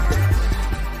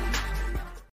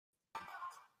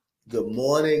Good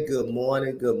morning, good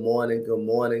morning, good morning, good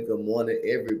morning, good morning,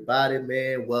 everybody,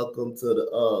 man. Welcome to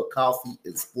the Coffee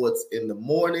and Sports in the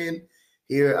Morning.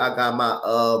 Here I got my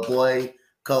boy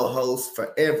co-host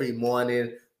for every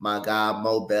morning, my guy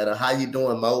Mo Better. How you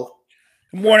doing, Mo?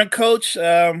 Good morning, Coach.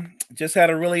 Just had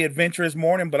a really adventurous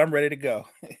morning, but I'm ready to go.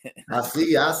 I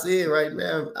see it right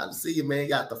now. I see you, man.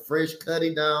 Got the fresh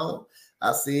cutting down.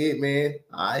 I see it, man.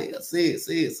 All right, see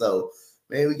it. So,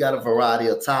 man, we got a variety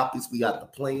of topics. We got the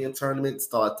playing tournament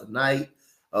start tonight.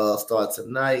 We got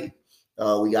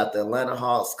the Atlanta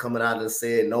Hawks coming out and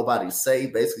saying nobody's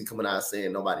safe. Basically, coming out and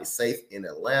saying nobody's safe in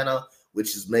Atlanta,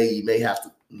 which is you may have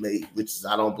to make, which is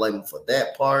I don't blame them for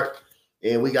that part.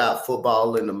 And we got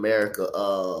football in America,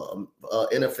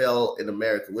 NFL in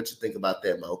America. What you think about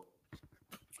that, Mo?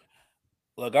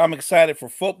 Look, I'm excited for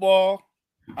football.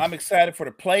 I'm excited for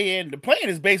the play-in. The play-in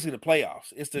is basically the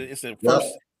playoffs. It's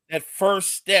the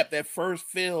first step, that first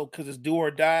field, because it's do or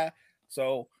die.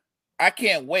 So I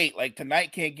can't wait. Like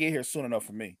tonight can't get here soon enough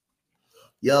for me.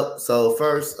 Yep. So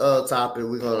first topic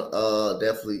we're gonna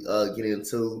definitely get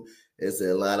into is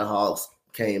the Atlanta Hawks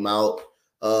came out.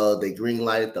 They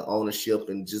greenlighted the ownership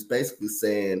and just basically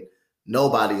saying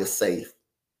nobody is safe,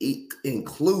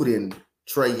 including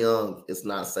Trae Young is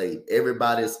not safe.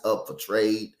 Everybody's up for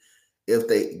trade if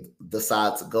they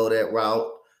decide to go that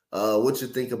route. What you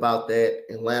think about that?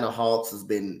 Atlanta Hawks has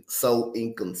been so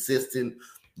inconsistent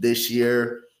this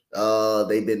year.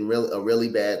 They've been a really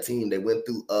bad team. They went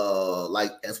through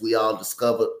like as we all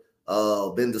discovered,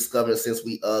 been discovering since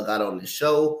we got on the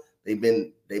show. They've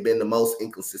been the most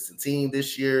inconsistent team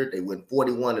this year. They went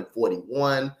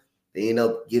 41-41. They end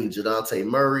up getting Jadante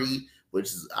Murray, which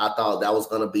is I thought that was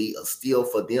going to be a steal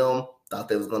for them. Thought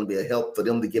there was going to be a help for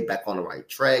them to get back on the right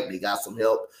track. They got some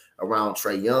help around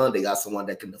Trae Young. They got someone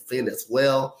that can defend as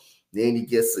well. Then you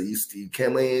get you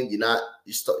come in,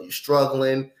 you're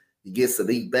struggling. You get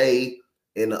Sadiq Bey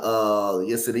in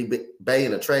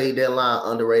the trade deadline,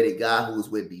 underrated guy who was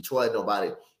with Detroit.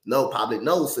 Nobody probably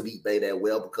knows Sadiq Bey that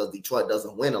well because Detroit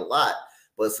doesn't win a lot.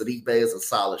 But Sadiq Bey is a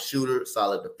solid shooter,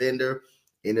 solid defender,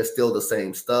 and it's still the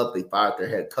same stuff. They fired their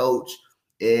head coach,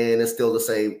 and it's still the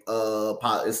same.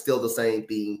 It's still the same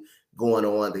thing going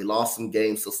on. They lost some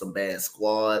games to some bad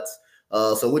squads.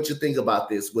 So, what you think about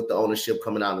this with the ownership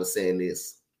coming out and saying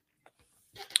this?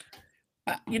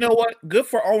 You know what? Good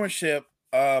for ownership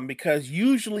because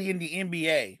usually in the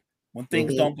NBA, when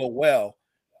things don't go well,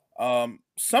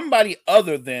 somebody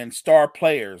other than star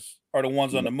players are the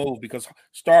ones on the move because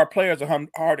star players are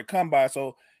hard to come by.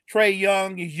 So Trae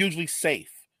Young is usually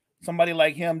safe. Somebody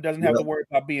like him doesn't have to worry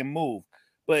about being moved.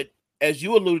 But as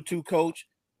you alluded to, Coach,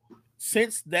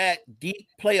 since that deep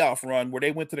playoff run where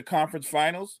they went to the conference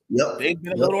finals, they've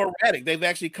been a little erratic. They've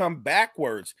actually come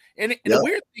backwards. And the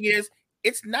weird thing is,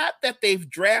 it's not that they've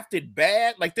drafted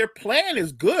bad. Like their plan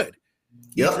is good.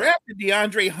 You drafted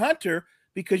DeAndre Hunter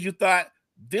because you thought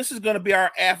this is going to be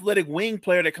our athletic wing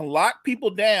player that can lock people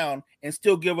down and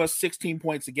still give us 16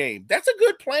 points a game. That's a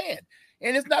good plan.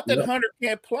 And it's not that Hunter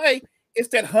can't play. It's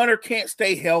that Hunter can't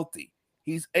stay healthy.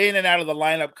 He's in and out of the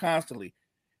lineup constantly.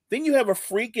 Then you have a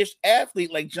freakish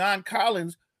athlete like John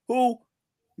Collins who,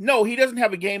 no, he doesn't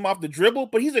have a game off the dribble,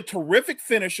 but he's a terrific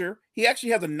finisher. He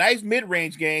actually has a nice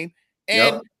mid-range game.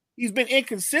 And he's been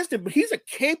inconsistent, but he's a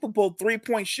capable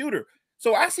three-point shooter.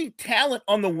 So I see talent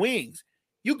on the wings.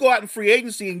 You go out in free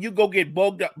agency and you go get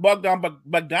Bogdan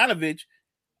Bogdanovic,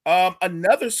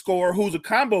 another scorer who's a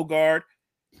combo guard.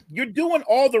 You're doing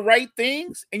all the right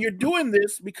things, and you're doing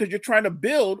this because you're trying to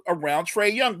build around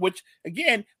Trae Young, which,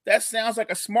 again, that sounds like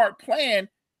a smart plan,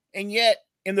 and yet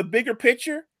in the bigger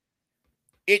picture,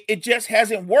 it just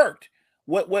hasn't worked.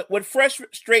 What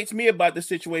frustrates me about the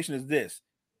situation is this.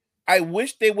 I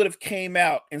wish they would have came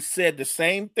out and said the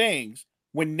same things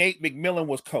when Nate McMillan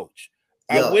was coach.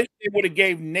 I wish they would have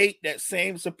gave Nate that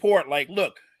same support. Like,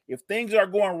 look, if things are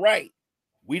going right,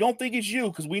 we don't think it's you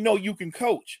because we know you can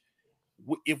coach.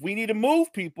 If we need to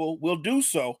move people, we'll do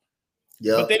so.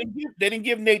 But they didn't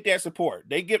give Nate that support.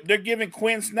 They're giving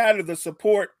Quinn Snyder the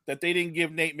support that they didn't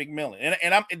give Nate McMillan.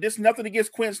 And this is nothing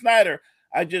against Quinn Snyder.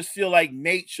 I just feel like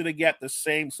Nate should have got the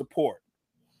same support.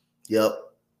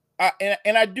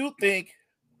 And I do think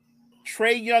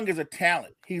Trae Young is a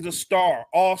talent. He's a star,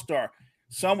 all-star.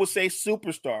 Some would say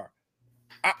superstar.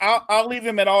 I'll leave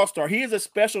him at all-star. He is a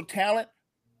special talent,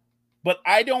 but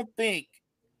I don't think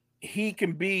he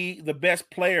can be the best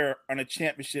player on a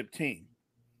championship team.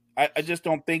 I just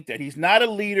don't think that. He's not a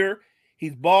leader.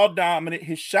 He's ball dominant.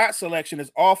 His shot selection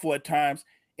is awful at times,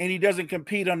 and he doesn't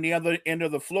compete on the other end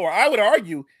of the floor. I would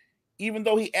argue, even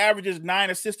though he averages 9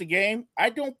 assists a game,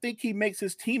 I don't think he makes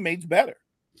his teammates better.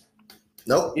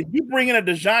 If you bring in a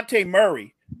DeJounte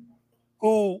Murray,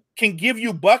 who can give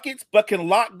you buckets but can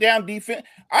lock down defense.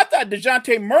 I thought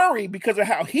DeJounte Murray, because of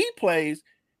how he plays,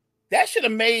 that should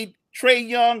have made Trae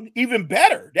Young even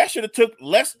better. That should have took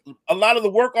a lot of the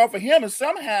work off of him, and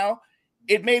somehow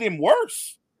it made him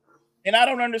worse. And I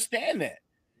don't understand that.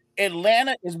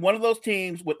 Atlanta is one of those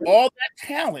teams with all that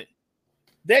talent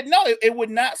that it would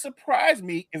not surprise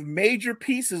me if major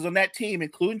pieces on that team,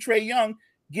 including Trae Young,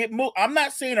 get moved. I'm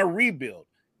not saying a rebuild.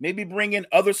 Maybe bring in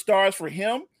other stars for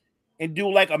him and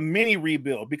do like a mini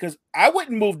rebuild, because I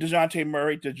wouldn't move DeJounte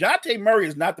Murray. DeJounte Murray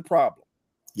is not the problem.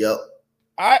 Yep.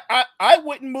 I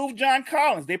wouldn't move John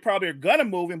Collins. They probably are gonna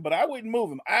move him, but I wouldn't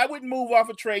move him. I would move off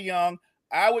of Trae Young.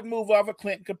 I would move off of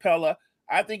Clinton Capella.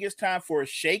 I think it's time for a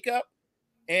shakeup,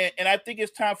 and I think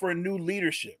it's time for a new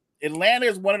leadership. Atlanta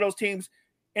is one of those teams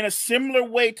in a similar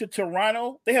way to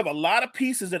Toronto. They have a lot of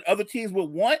pieces that other teams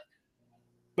would want,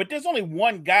 but there's only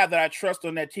one guy that I trust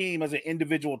on that team as an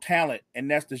individual talent, and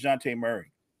that's DeJounte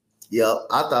Murray. Yep,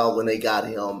 I thought when they got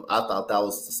him, I thought that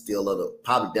was the steal of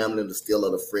probably damn near the steal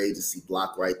of the free agency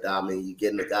block right there. I mean, you're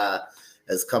getting a guy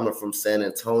that's coming from San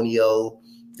Antonio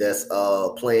that's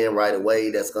playing right away,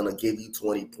 that's going to give you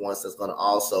 20 points, that's going to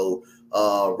also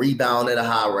rebound at a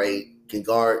high rate, can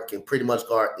pretty much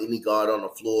guard any guard on the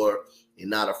floor and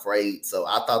not afraid. So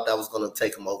I thought that was going to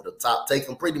take him over the top, take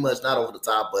him pretty much not over the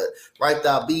top, but right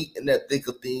there, be in that thick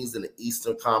of things in the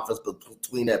Eastern Conference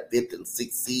between that 5th and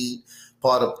 6th seed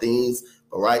part of things.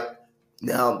 But right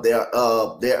now they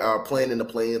are playing in the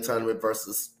play-in tournament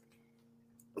versus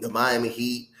the Miami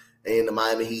Heat, and the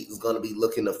Miami Heat is going to be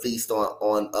looking to feast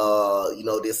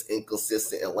on this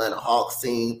inconsistent Atlanta Hawks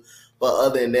team. But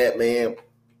other than that, man,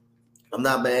 I'm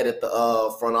not mad at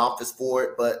the front office for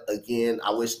it. But again,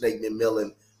 I wish Nate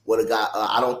McMillan would have got.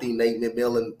 I don't think Nate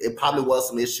McMillan. It probably was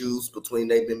some issues between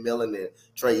Nate McMillan and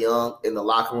Trae Young in the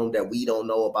locker room that we don't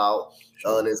know about.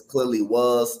 And it clearly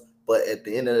was. But at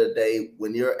the end of the day,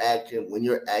 when you're acting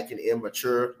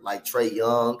immature like Trae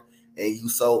Young, and you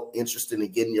so interested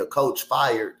in getting your coach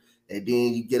fired, and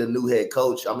then you get a new head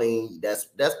coach, I mean, that's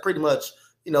pretty much,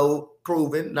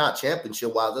 proven, not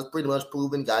championship wise, that's pretty much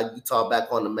proven, got Utah back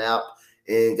on the map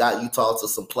and got Utah to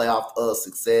some playoff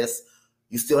success.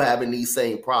 You're still having these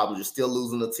same problems. You're still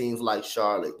losing to teams like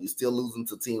Charlotte. You're still losing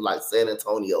to teams like San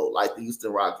Antonio, like the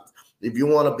Houston Rockets. If you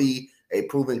want to be a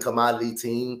proven commodity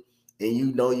team,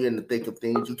 and you're in the thick of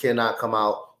things, you cannot come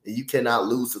out and you cannot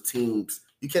lose to teams.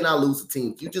 You cannot lose to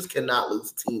teams. You just cannot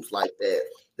lose to teams like that.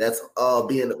 That's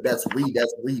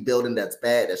rebuilding. That's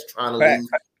bad. That's trying to lose.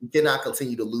 You cannot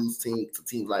continue to lose to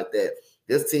teams like that.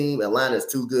 This team, Atlanta, is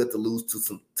too good to lose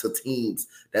to teams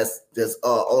that's just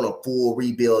on a full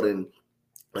rebuild. And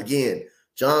again,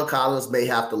 John Collins may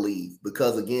have to leave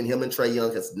because again, him and Trae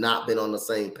Young has not been on the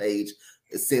same page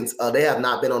since they have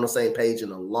not been on the same page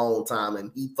in a long time, and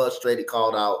he frustrated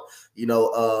called out,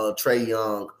 Trae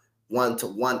Young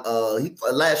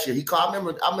last year. He called.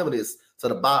 I remember this to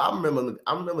the bottom.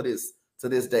 I remember this to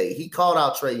this day. He called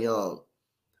out Trae Young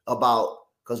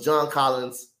because John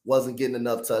Collins wasn't getting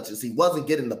enough touches. He wasn't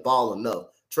getting the ball enough.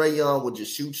 Trae Young would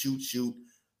just shoot.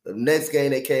 The next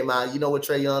game they came out, you know what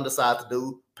Trae Young decided to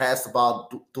do? Pass the ball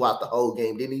throughout the whole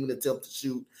game. Didn't even attempt to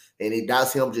shoot, and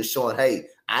that's him just showing, hey,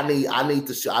 I need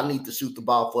to shoot the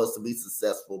ball for us to be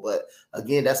successful. But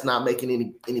again, that's not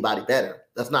making anybody better.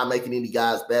 That's not making any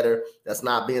guys better. That's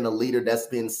not being a leader. That's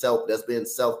being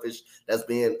selfish. That's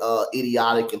being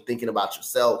idiotic and thinking about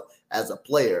yourself as a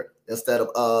player instead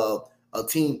of a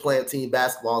team playing team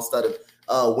basketball instead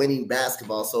of winning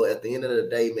basketball. So at the end of the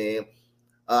day, man,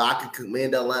 I can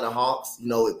commend the Atlanta Hawks.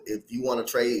 If you want to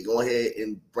trade, go ahead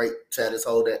and tear this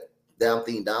whole damn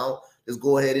thing down. Just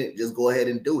go ahead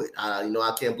and do it.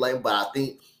 I can't blame him, but I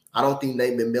don't think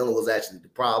Nate McMillan was actually the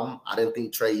problem. I didn't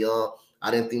think Trae Young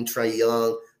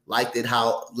liked Nate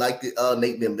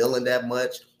McMillan that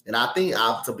much. And I think,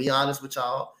 to be honest with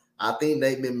y'all, I think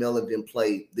Nate McMillan didn't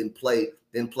play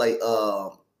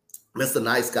Mr.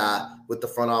 Nice Guy with the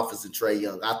front office and Trae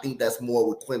Young. I think that's more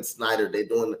with Quinn Snyder. They're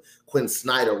doing Quinn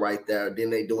Snyder right there.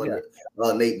 Then they doing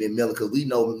Nate McMillan, because we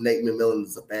know Nate McMillan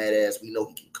is a badass. We know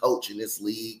he can coach in this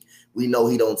league. We know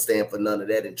he don't stand for none of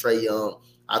that. And Trae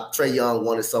Young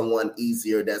wanted someone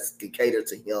easier that can cater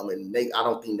to him. And I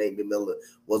don't think Nate McMillan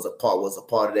was a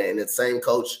part of that. And the same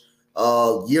coach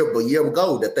year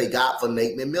ago that they got for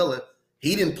Nate McMillan,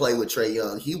 he didn't play with Trae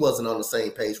Young. He wasn't on the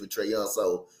same page with Trae Young.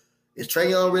 So is Trae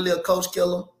Young really a coach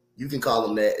killer? You can call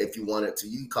him that if you wanted to.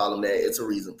 You can call him that. It's a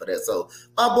reason for that. So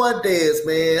my boy Dez,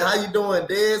 man, how you doing,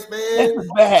 Dez, man?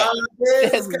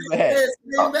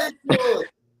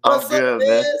 I'm good,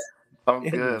 man. I'm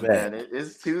good, man.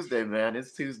 It's Tuesday, man.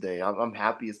 It's Tuesday. I'm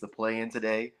happy it's the play-in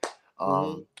today.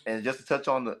 And just to touch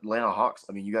on the Atlanta Hawks,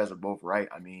 I mean, you guys are both right.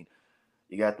 I mean,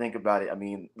 you got to think about it. I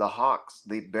mean, the Hawks,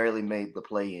 they barely made the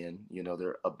play-in. You know,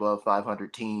 they're above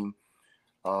 500 team.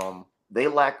 They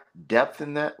lack depth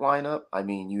in that lineup. I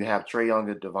mean, you have Trae Young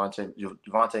and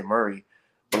Devontae Murray,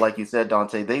 but like you said,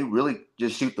 Dante, they really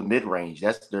just shoot the mid-range.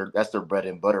 That's their bread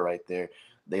and butter right there.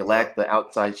 They lack the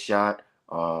outside shot.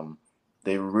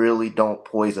 They really don't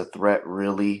pose a threat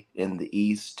really in the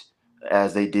East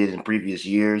as they did in previous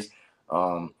years.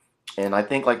 And I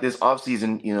think like this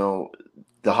offseason, you know,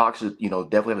 the Hawks should, you know,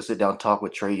 definitely have a sit-down talk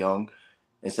with Trae Young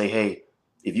and say, hey,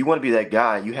 if you want to be that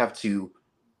guy, you have to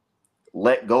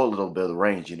let go a little bit of the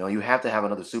range. You know, you have to have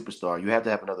another superstar. You have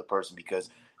to have another person because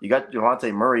you got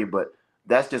Devontae Murray, but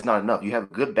that's just not enough. You have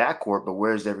a good backcourt, but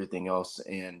where's everything else?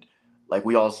 And like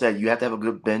we all said, you have to have a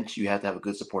good bench. You have to have a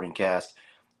good supporting cast.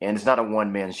 And it's not a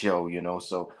one-man show, you know.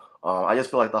 So I just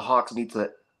feel like the Hawks need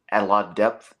to add a lot of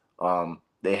depth.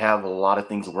 They have a lot of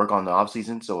things to work on in the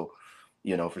offseason. So,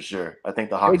 you know, for sure. I think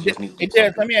the Hawks just need to do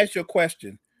something. Let me ask you a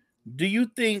question. Do you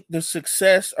think the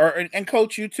success, and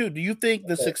Coach, you too, do you think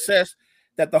the success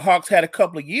that the Hawks had a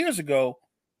couple of years ago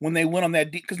when they went on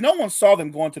that because no one saw them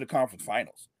going to the conference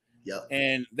finals. Yeah.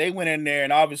 And they went in there,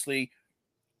 and obviously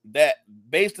that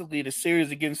basically the series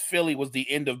against Philly was the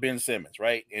end of Ben Simmons,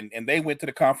 right? And they went to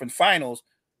the conference finals.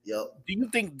 Yep. Do you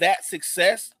think that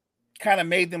success kind of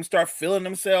made them start feeling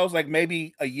themselves like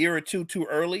maybe a year or two too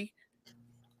early?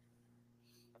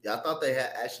 Yeah, I thought they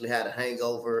actually had a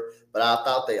hangover, but I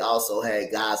thought they also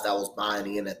had guys that was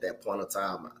buying in at that point of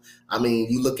time. I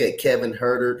mean, you look at Kevin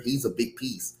Huerter, he's a big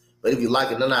piece. But if you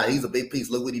like it or not, he's a big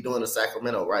piece. Look what he's doing in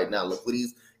Sacramento right now. Look what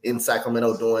he's in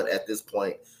Sacramento doing at this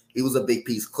point. He was a big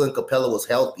piece. Clint Capella was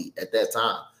healthy at that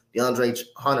time. DeAndre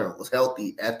Hunter was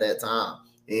healthy at that time.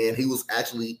 And he was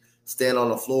actually standing on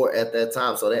the floor at that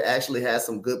time. So they actually had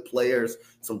some good players,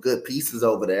 some good pieces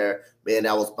over there, man,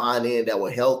 that was buying in, that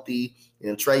were healthy.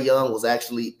 And Trae Young was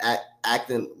actually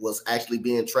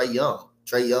being Trae Young.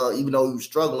 Trae Young, even though he was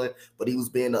struggling, but he was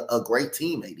being a great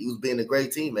teammate. He was being a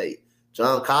great teammate.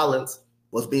 John Collins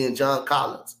was being John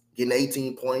Collins, getting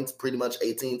 18 points, pretty much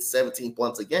 18 to 17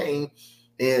 points a game,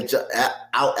 and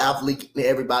out-athleting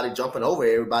everybody, jumping over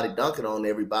everybody, dunking on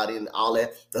everybody, and all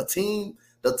that. The team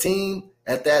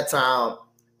at that time,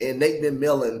 and Nate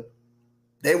McMillan,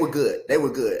 they were good. They were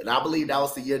good. And I believe that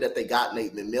was the year that they got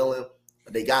Nate McMillan.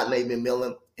 They got Nate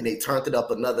McMillan, and they turned it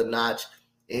up another notch.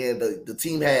 And the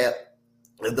team had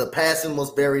 – the passing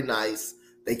was very nice.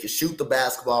 They could shoot the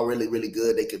basketball really, really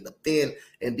good. They could defend.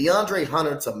 And DeAndre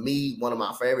Hunter, to me, one of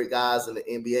my favorite guys in the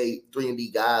NBA, 3-and-D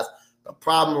guys. The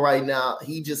problem right now,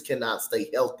 he just cannot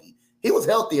stay healthy. He was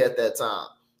healthy at that time.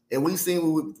 And we've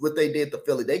seen what they did to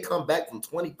Philly. They come back from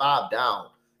 25 down.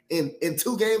 In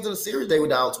 2 games in the series, they were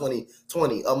down 20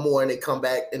 or more, and they come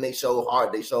back and they show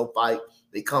heart. They show fight.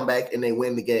 They come back and they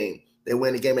win the game. They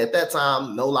win the game. At that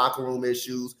time, no locker room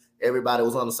issues. Everybody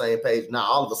was on the same page. Now,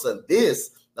 all of a sudden,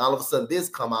 this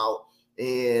come out,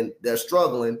 and they're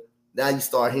struggling. Now you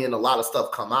start hearing a lot of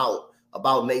stuff come out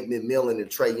about Nate McMillan and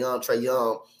Trae Young. Trae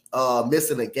Young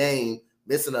missing a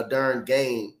darn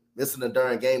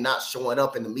game, not showing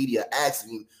up in the media,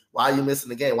 asking you, why are you missing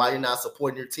the game? Why are you not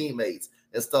supporting your teammates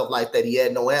and stuff like that? He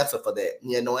had no answer for that.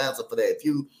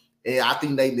 And I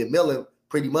think Nate McMillan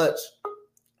pretty much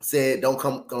said, don't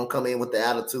come in with the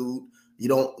attitude. You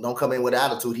don't come in with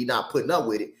attitude. He's not putting up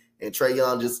with it. And Trae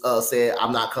Young just said,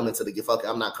 I'm not coming to the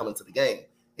game.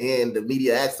 And the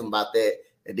media asked him about that.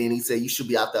 And then he said, you should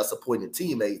be out there supporting your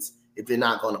teammates if you're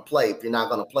not going to play. If you're not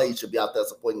going to play, you should be out there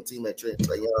supporting your teammates.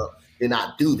 Trae Young did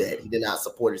not do that. He did not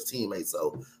support his teammates.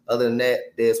 So other than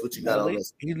that, Des, what you got on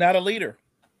this? He's not a leader.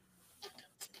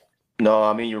 No,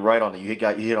 I mean, you're right on it. You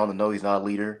hit on the nose. He's not a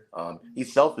leader.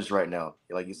 He's selfish right now.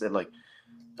 Like you said,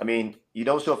 you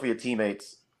don't show up for your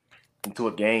teammates into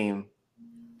a game.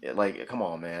 Like, come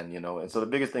on, man, And so the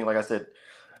biggest thing, like I said,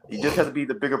 you just have to be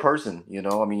the bigger person,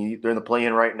 I mean, they're in the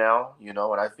play-in right now, and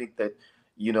I think that,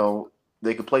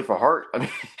 they could play for heart. I mean,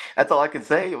 that's all I can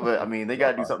say. But, I mean, they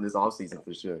got to do something this offseason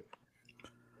for sure.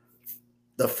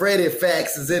 The Freddie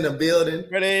Fax is in the building.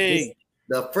 Freddie.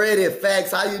 The Freddie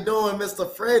Fax. How you doing, Mr.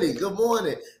 Freddie? Good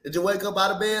morning. Did you wake up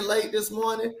out of bed late this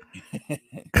morning?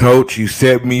 Coach, you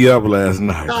set me up last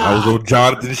night. I was on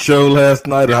Jonathan's show last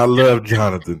night, and I love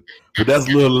Jonathan. But that's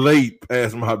a little late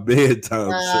past my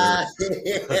bedtime, sir.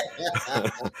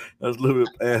 That's a little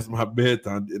bit past my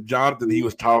bedtime. Jonathan, he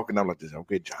was talking. I'm like, this.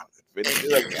 Okay, Jonathan, finish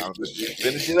it up, Jonathan.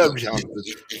 Finish it up, Jonathan.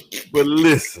 But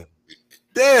listen,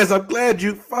 Des, I'm glad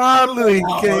you finally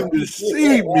came to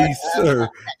see me, sir.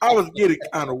 I was getting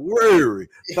kind of worried.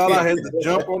 Thought I had to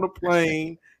jump on a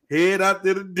plane, head out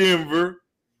there to Denver,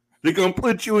 They're gonna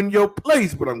put you in your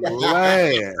place, but I'm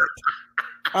glad.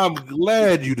 I'm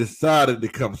glad you decided to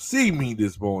come see me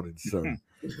this morning, sir.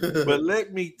 But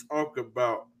let me talk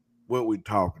about what we're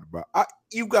talking about.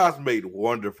 You guys made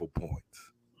wonderful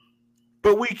points,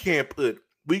 but we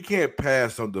can't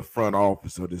pass on the front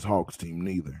office of this Hawks team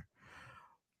neither.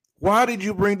 Why did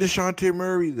you bring DeJounte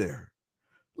Murray there?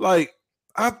 Like,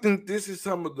 I think this is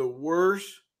some of the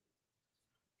worst.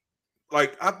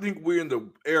 Like, I think we're in the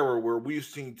era where we've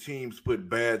seen teams put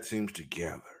bad teams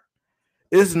together.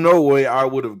 There's no way I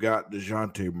would have got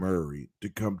DeJounte Murray to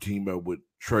come team up with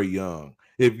Trae Young.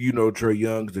 If you know Trae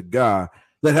Young's the guy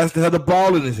that has to have the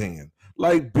ball in his hand.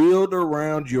 Like, build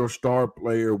around your star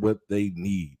player what they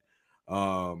need.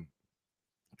 Trae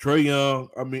Young,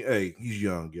 I mean, hey, he's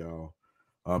young, y'all.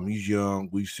 He's young.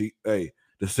 We see, the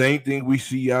same thing we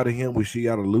see out of him, we see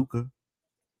out of Luka.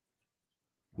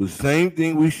 The same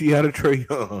thing we see out of Trae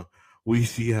Young, we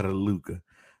see out of Luka.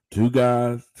 Two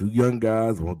young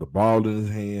guys want the ball in his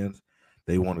hands.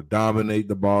 They want to dominate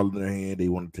the ball in their hand. They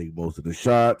want to take most of the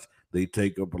shots. They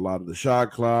take up a lot of the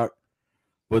shot clock.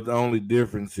 But the only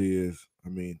difference is,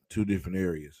 two different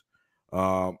areas.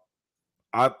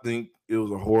 I think it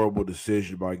was a horrible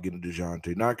decision by getting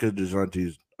DeJounte. Not because DeJounte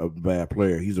is a bad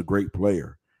player. He's a great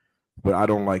player. But I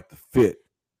don't like the fit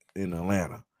in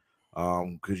Atlanta.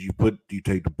 Because you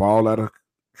take the ball out of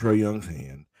Trae Young's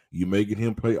hand. You're making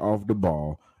him play off the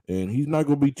ball. And he's not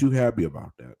going to be too happy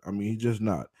about that. He's just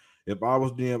not. If I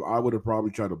was them, I would have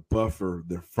probably tried to buffer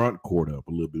their front court up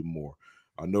a little bit more.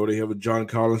 I know they have a John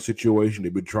Collins situation.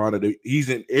 They've been trying to. He's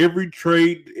in every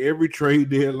trade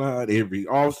deadline, every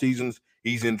off seasons.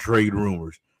 He's in trade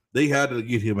rumors. They had to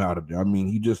get him out of there.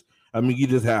 You just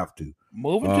have to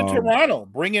move him to Toronto.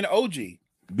 Bring in OG.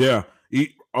 Yeah,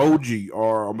 OG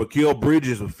or Mikal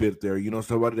Bridges would fit there.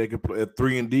 Somebody that can play a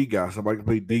 3-and-D guy. Somebody can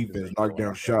play defense, knock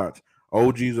down shots.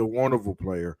 OG's a wonderful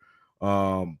player.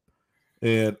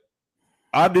 And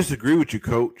I disagree with you,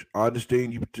 Coach. I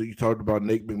understand you talked about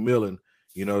Nate McMillan.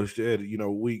 Said,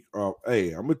 weak.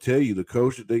 Hey, I'm gonna tell you, the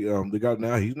coach that they got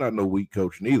now, he's not no weak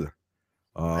coach neither.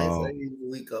 I ain't saying he's a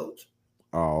weak coach.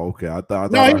 Oh, okay. I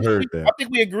thought I heard that. I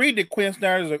think we agreed that Quinn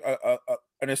Snyder is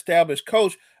an established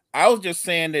coach. I was just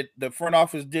saying that the front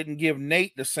office didn't give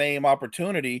Nate the same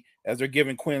opportunity as they're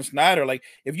giving Quinn Snyder. Like,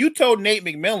 if you told Nate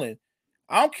McMillan,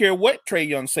 I don't care what Trae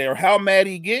Young say or how mad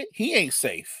he get, he ain't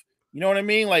safe. You know what I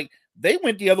mean? Like, they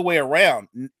went the other way around.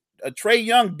 Trae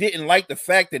Young didn't like the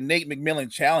fact that Nate McMillan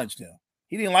challenged him.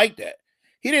 He didn't like that.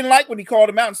 He didn't like when he called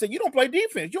him out and said, you don't play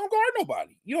defense. You don't guard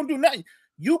nobody. You don't do nothing.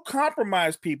 You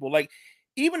compromise people. Like,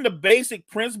 even the basic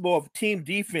principle of team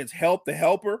defense, help the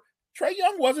helper, Trae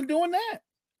Young wasn't doing that.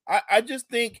 I just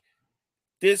think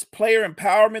this player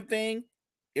empowerment thing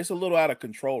is a little out of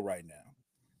control right now.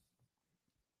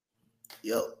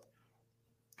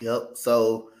 Yep.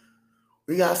 So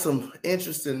we got some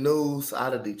interesting news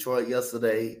out of Detroit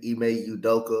yesterday. Ime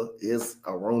Udoka is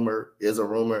a rumor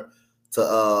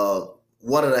to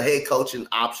one of the head coaching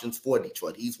options for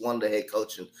Detroit. He's one of the head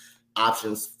coaching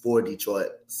options for Detroit.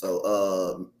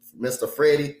 So, Mr.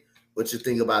 Freddie, what you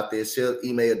think about this? Should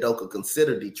Ime Udoka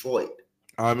consider Detroit?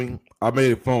 I made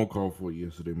a phone call for you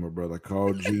yesterday, my brother. I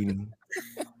called Jeannie.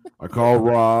 I called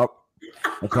Rob.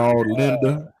 I called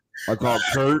Linda. I called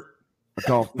Kurt. I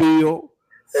called Phil.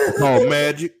 I called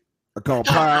Magic. I called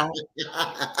Powell.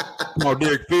 I called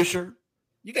Derek Fisher.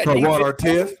 You got called Juan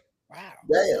Artest. Wow.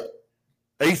 Damn.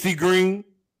 AC Green.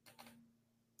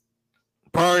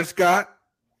 Byron Scott.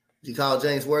 You called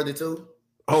James Worthy too?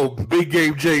 Oh, Big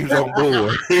Game James on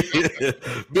board.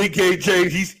 Big Game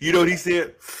James, he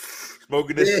said,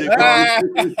 smoking this shit.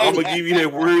 I'm gonna give you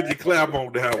that word to clap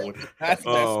on that one.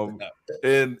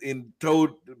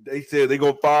 They said they're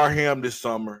gonna fire him this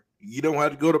summer. You don't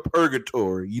have to go to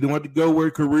purgatory. You don't have to go where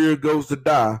career goes to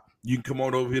die. You can come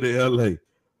on over here to LA.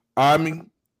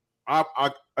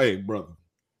 Hey, brother,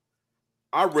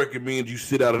 I recommend you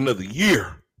sit out another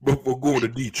year before going to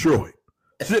Detroit.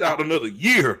 Sit out another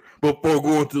year before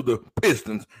going to the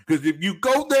Pistons. Because if you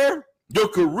go there, your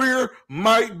career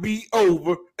might be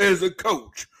over as a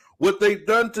coach. What they've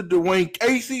done to Dwayne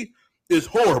Casey is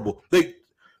horrible.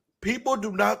 People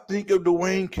do not think of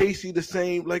Dwayne Casey the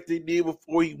same like they did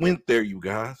before he went there, you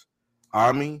guys.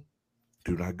 Do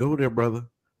not go there, brother.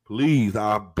 Please,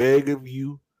 I beg of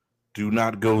you, do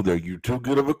not go there. You're too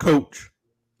good of a coach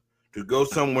to go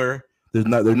somewhere they're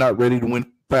not ready to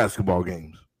win basketball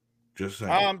games. Just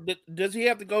saying. Does he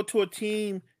have to go to a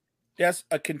team that's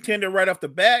a contender right off the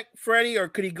bat, Freddie, or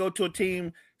could he go to a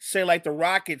team, say like the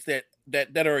Rockets,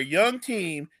 that are a young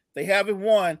team? They haven't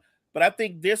won, but I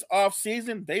think this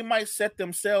offseason they might set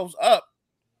themselves up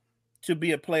to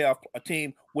be a playoff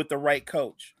team with the right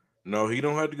coach. No, he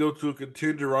don't have to go to a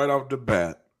contender right off the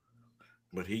bat,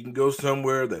 but he can go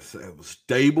somewhere that's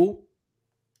stable,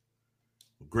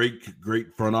 great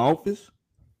front office,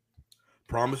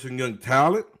 promising young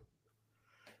talent,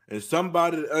 and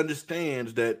somebody that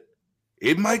understands that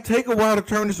it might take a while to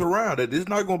turn this around. That it's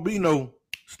not going to be no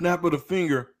snap of the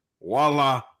finger,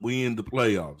 voila, we in the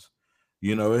playoffs.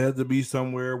 You know, it has to be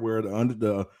somewhere where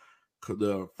the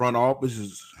front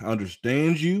office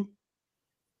understands you,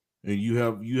 and you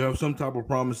have some type of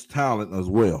promised talent as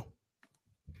well.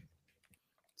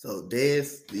 So,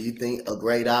 Dez, do you think a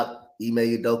great op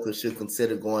Ime Udoka should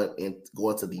consider going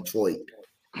to Detroit?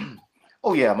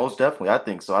 Oh yeah, most definitely. I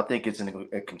think so. I think it's in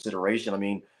a consideration. I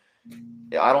mean,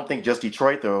 I don't think just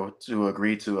Detroit though to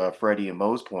agree to Freddie and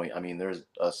Mo's point. I mean, there's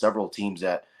several teams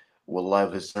that will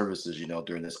love his services,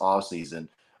 during this offseason,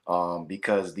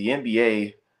 because the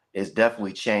NBA is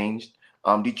definitely changed.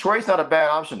 Detroit's not a bad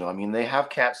option though. I mean, they have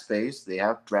cap space, they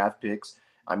have draft picks.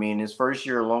 I mean, his first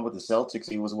year along with the Celtics,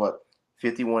 he was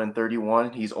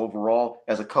 51-31. He's overall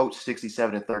as a coach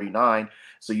 67-39.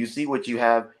 So you see what you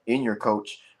have in your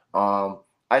coach.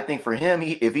 I think for him,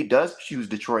 if he does choose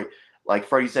Detroit, like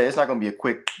Freddie said, it's not going to be a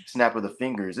quick snap of the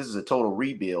fingers. This is a total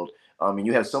rebuild. And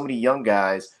you have so many young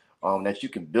guys that you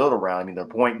can build around. I mean, they're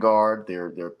point guard,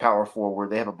 they're power forward.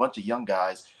 They have a bunch of young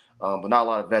guys, but not a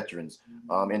lot of veterans.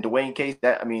 And Dwayne Casey,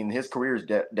 his career is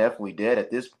definitely dead at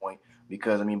this point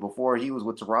because, before he was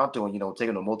with Toronto and,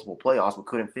 taking to multiple playoffs but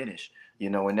couldn't finish,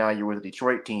 and now you're with a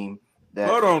Detroit team.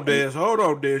 Hold on,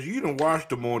 Dez. You didn't watch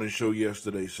the morning show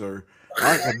yesterday, sir.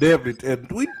 I can definitely tell.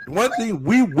 One thing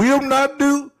we will not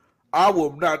do, I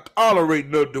will not tolerate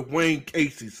no Dwayne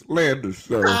Casey slander,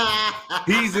 sir.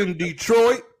 He's in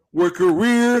Detroit where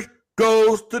careers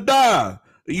goes to die.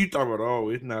 You talking about,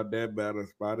 it's not that bad a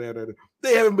spot.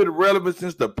 They haven't been relevant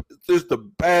since the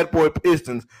bad boy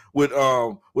Pistons with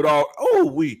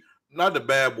not the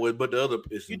bad boys, but the other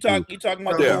Pistons. You talking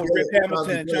about the Rip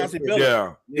Hamilton and Chauncey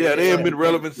Billups? Yeah, they haven't been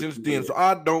relevant since then. So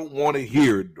I don't want to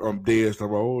hear it. Dez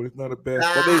talking about, it's not a bad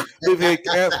spot. They've had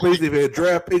cap space, they've had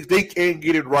draft picks. They can't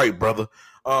get it right, brother.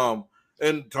 And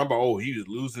talking about, he was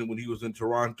losing when he was in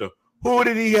Toronto. Who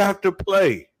did he have to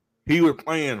play? He was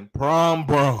playing Prom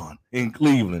Bron in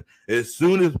Cleveland. As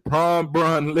soon as Prom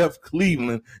Bron left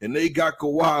Cleveland and they got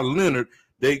Kawhi Leonard,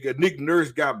 Nick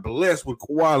Nurse got blessed with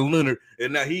Kawhi Leonard,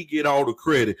 and now he get all the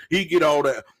credit. He get all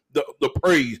the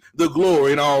praise, the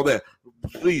glory, and all that.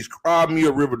 Please cry me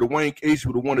a river. Dwayne Casey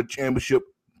would have won the championship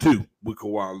too with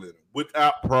Kawhi Leonard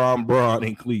without Prom Bron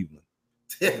in Cleveland.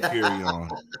 Carry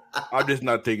on. I'm just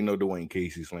not taking no Dwayne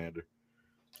Casey slander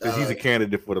because he's a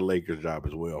candidate for the Lakers job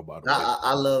as well. By the way,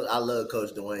 I love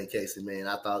Coach Dwayne Casey, man.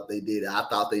 I thought they did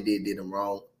him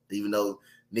wrong, even though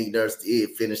Nick Nurse did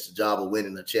finish the job of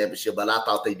winning the championship, but I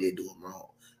thought they did do him wrong.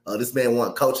 This man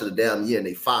won coach of the damn year, and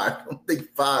they fired him. They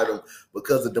fired him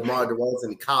because of DeMar DeRozan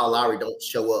and Kyle Lowry don't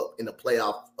show up in the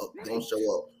playoff. Don't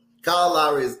show up. Kyle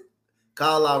Lowry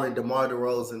and DeMar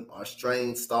DeRozan are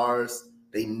strange stars.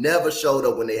 They never showed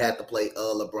up when they had to play.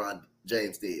 LeBron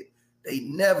James did. They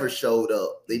never showed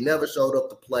up. They never showed up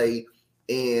to play.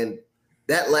 And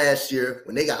that last year,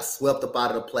 when they got swept up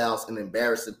out of the playoffs in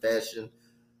embarrassing fashion.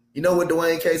 You know what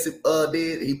Dwayne Casey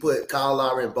did? He put Kyle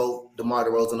Lowry and both DeMar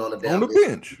DeRozan on the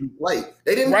bench.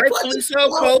 They didn't rightfully so,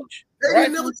 Coach. They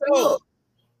didn't never show up.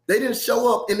 They didn't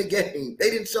show up in the game. They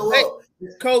didn't show up.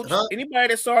 Coach, anybody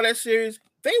that saw that series,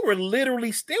 they were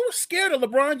scared of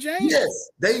LeBron James. Yes,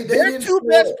 their two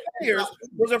best players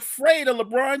was afraid of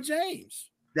LeBron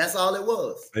James. That's all it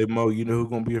was. Hey Mo, you know who's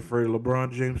gonna be afraid of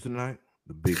LeBron James tonight?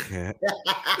 The big cat.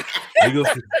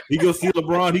 he go see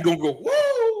LeBron. He gonna go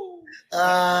woo.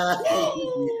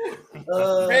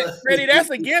 Freddie, that's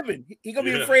a given. He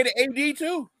gonna be afraid of AD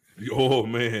too. Oh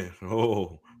man,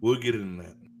 we'll get into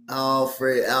that.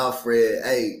 Alfred.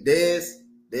 Hey,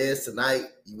 Dez tonight.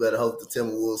 You better hope the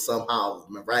Timberwolves somehow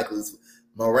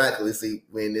miraculously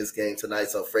win this game tonight,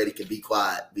 so Freddie can be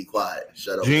quiet.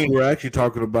 Shut up. Gene, we're actually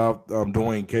talking about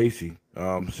Dwayne Casey.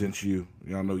 Since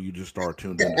I know you just started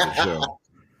tuning into the show.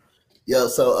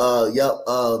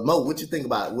 Mo, what you think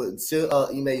about it? Would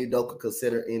Ime Udoka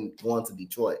consider going to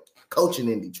Detroit, coaching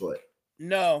in Detroit?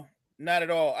 No, not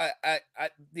at all. I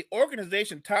the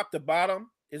organization top to bottom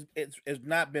is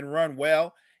not been run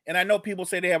well, and I know people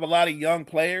say they have a lot of young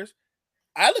players.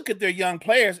 I look at their young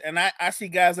players and I see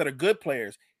guys that are good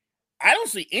players. I don't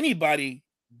see anybody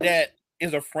that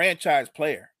is a franchise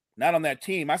player, not on that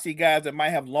team. I see guys that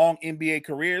might have long NBA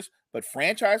careers, but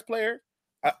franchise players,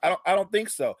 I don't think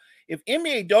so. If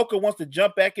Ime Udoka wants to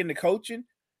jump back into coaching,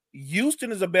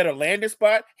 Houston is a better landing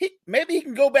spot. Maybe he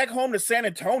can go back home to San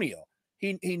Antonio.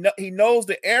 He knows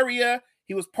the area.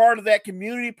 He was part of that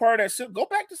community, part of that. Go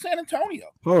back to San Antonio.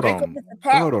 Hold Take on. over for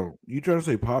Pop. Hold on. You trying to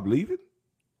say Pop leaving?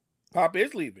 Pop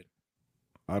is leaving.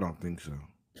 I don't think so.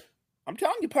 I'm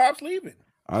telling you, Pop's leaving.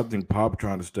 I think Pop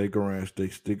trying to stick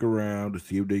around to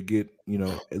see if they get,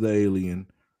 the alien,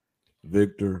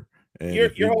 Victor. And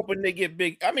you're hoping they get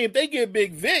big. I mean, if they get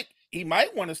Big Vic, he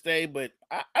might want to stay, but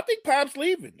I think Pop's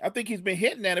leaving. I think he's been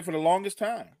hitting at it for the longest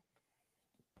time.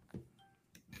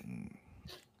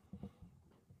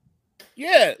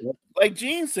 Yeah, like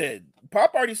Gene said,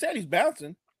 Pop already said he's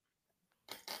bouncing.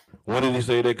 When did he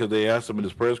say that? Because they asked him in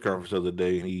his press conference the other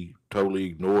day, and he totally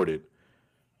ignored it.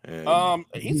 And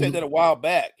he said that a while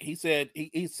back. He said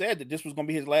he said that this was going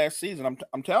to be his last season.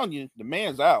 I'm telling you, the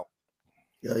man's out.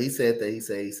 Yeah, he said that. He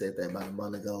said that about a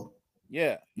month ago.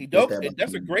 Yeah, Udoka.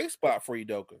 That's a great spot for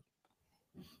Udoka.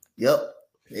 Yep,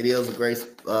 it is a great.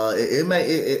 It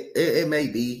may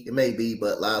be,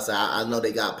 but like I said, I know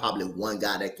they got probably one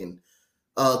guy that can.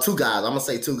 Two guys. I'm gonna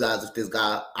say two guys. If this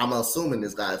guy, I'm assuming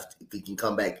this guy, if he can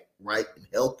come back right and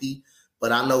healthy.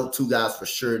 But I know two guys for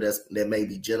sure that may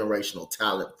be generational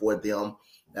talent for them.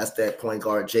 That's that point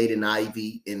guard Jaden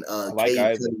Ivey and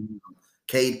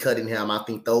Cade Cunningham. I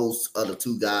think those are the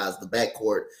two guys. The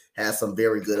backcourt has some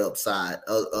very good upside.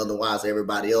 Otherwise,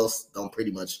 everybody else don't pretty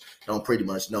much know.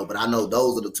 But I know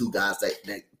those are the two guys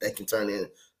that can turn into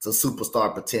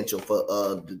superstar potential for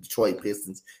the Detroit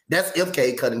Pistons. That's if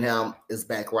Cade Cunningham is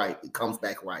back right. It comes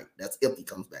back right. That's if he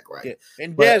comes back right. Yeah.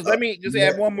 And Des, let me just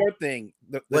add one more thing.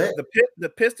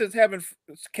 The Pistons having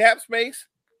cap space,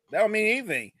 that don't mean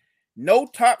anything. No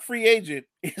top free agent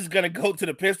is going to go to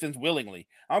the Pistons willingly.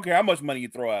 I don't care how much money you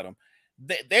throw at them.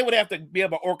 They would have to be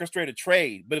able to orchestrate a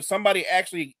trade. But if somebody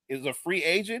actually is a free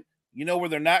agent, you know where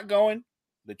they're not going?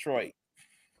 Detroit.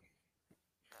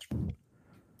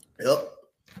 Yep.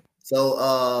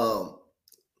 So,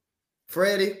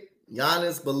 Freddie,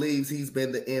 Giannis believes he's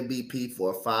been the MVP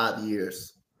for 5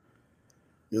 years.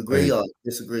 You agree or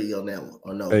disagree on that one,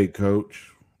 or no? Hey,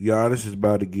 Coach, Giannis is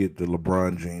about to get the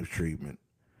LeBron James treatment.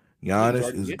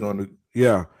 Giannis is going to,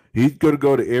 he's going to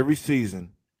go to every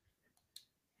season.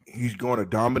 He's going to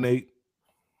dominate,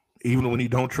 even when he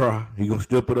don't try. He's going to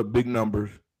still put up big numbers.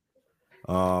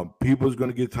 People's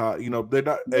going to get tired. They're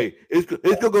not. Hey, it's going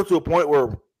to go to a point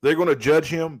where they're going to judge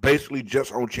him basically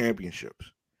just on championships.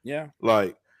 Yeah,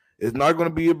 like it's not going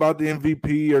to be about the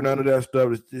MVP or none of that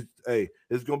stuff.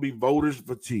 It's going to be voters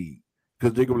fatigue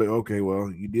because they're going to be like, okay,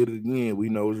 well, you did it again. We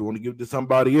know you want to give it to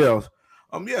somebody else.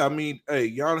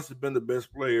 Giannis has been the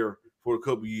best player for a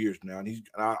couple of years now, and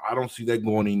I don't see that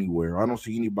going anywhere. I don't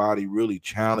see anybody really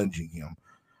challenging him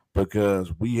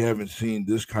because we haven't seen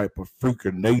this type of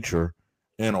freaking nature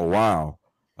in a while.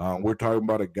 We're talking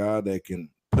about a guy that can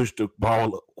push the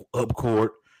ball up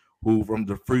court, who from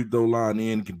the free throw line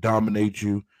in can dominate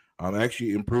you.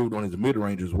 Actually improved on his mid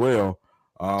range as well.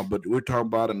 But we're talking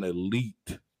about an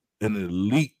elite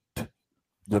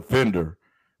defender.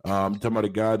 I'm talking about a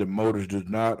guy that Motors does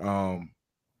not.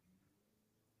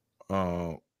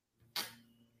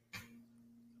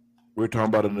 We're talking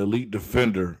about an elite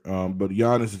defender, but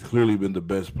Giannis has clearly been the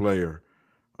best player.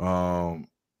 We're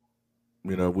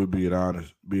being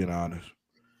honest.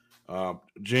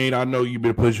 Gene, I know you've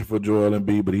been pushing for Joel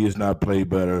Embiid, but he has not played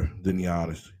better than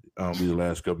Giannis in the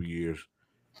last couple of years.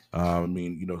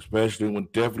 Especially when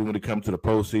it comes to the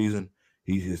postseason,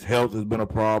 his health has been a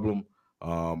problem.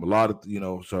 I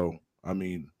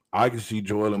can see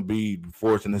Joel Embiid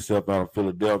forcing himself out of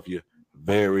Philadelphia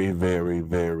very, very,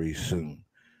 very soon.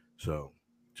 So,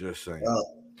 just saying.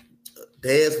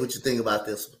 Dez, what you think about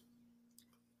this one?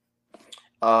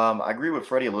 I agree with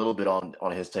Freddie a little bit on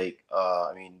his take.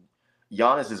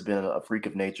 Giannis has been a freak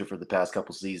of nature for the past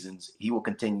couple seasons. He will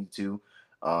continue to.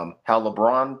 How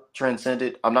LeBron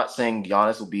transcended, I'm not saying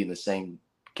Giannis will be in the same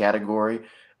category,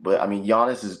 but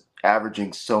Giannis is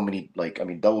averaging so many,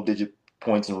 double-digit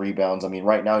points and rebounds.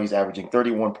 Right now he's averaging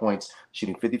 31 points,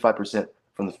 shooting 55%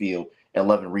 from the field, and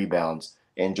 11 rebounds.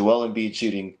 And Joel Embiid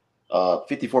shooting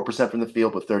 54% from the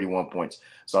field with 31 points.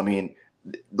 So,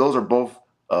 those are both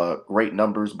great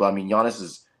numbers, but Giannis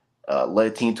has led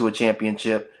a team to a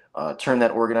championship, turned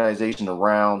that organization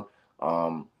around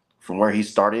from where he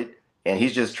started, and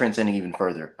he's just transcending even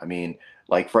further.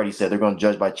 Like Freddie said, they're going to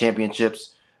judge by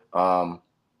championships. But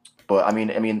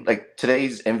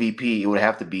today's MVP, it would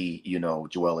have to be,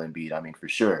 Joel Embiid. For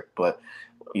sure. But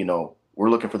we're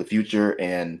looking for the future,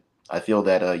 and I feel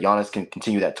that Giannis can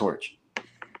continue that torch.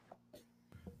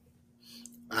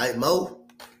 All right, Mo.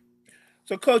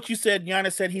 So, Coach, you said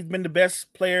Giannis said he's been the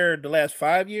best player the last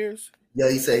 5 years? Yeah,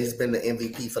 he said he's been the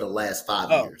MVP for the last 5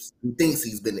 years. He thinks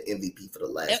he's been the MVP for the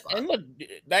last 5 years. And look,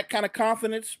 that kind of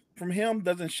confidence from him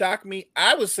doesn't shock me.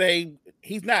 I would say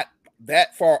he's not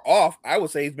that far off. I would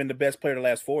say he's been the best player the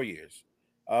last 4 years.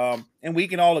 And we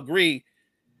can all agree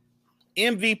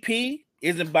MVP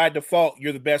isn't by default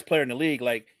you're the best player in the league.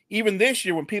 Like even this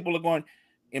year when people are going,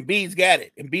 Embiid's got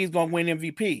it, Embiid's going to win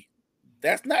MVP.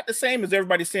 That's not the same as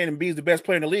everybody saying Embiid's the best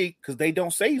player in the league because they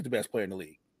don't say he's the best player in the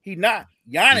league. He's not.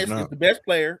 Giannis is the best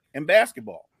player in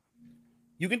basketball.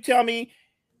 You can tell me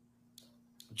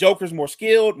Joker's more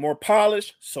skilled, more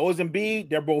polished. So is Embiid.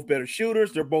 They're both better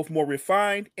shooters. They're both more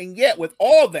refined. And yet with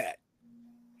all that,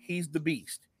 he's the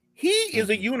beast. He is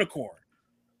a unicorn.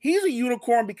 He's a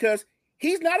unicorn because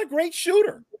he's not a great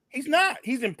shooter. He's not.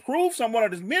 He's improved somewhat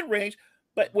at his mid-range,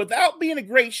 but without being a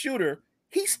great shooter,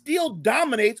 he still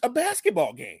dominates a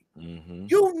basketball game. Mm-hmm.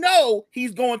 You know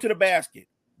he's going to the basket.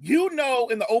 You know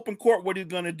in the open court what he's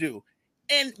going to do.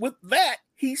 And with that,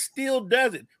 he still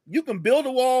does it. You can build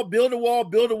a wall,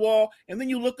 and then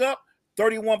you look up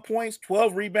 31 points,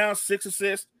 12 rebounds, 6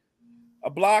 assists, a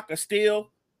block, a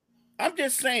steal. I'm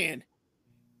just saying.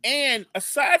 And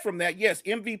aside from that, yes,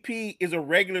 MVP is a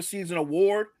regular season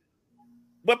award,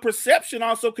 but perception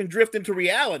also can drift into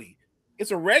reality.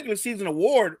 It's a regular season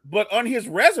award, but on his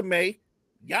resume,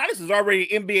 Giannis is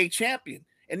already an NBA champion.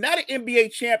 And not an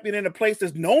NBA champion in a place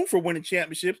that's known for winning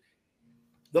championships.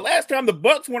 The last time the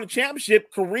Bucks won a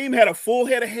championship, Kareem had a full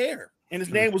head of hair, and his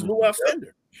name was Lou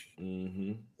Alcindor.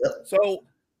 Mm-hmm. So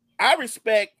I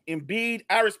respect Embiid.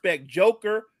 I respect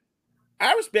Joker.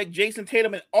 I respect Jason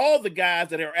Tatum and all the guys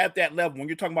that are at that level when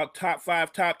you're talking about top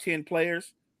 5, top 10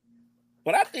 players.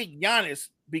 But I think Giannis,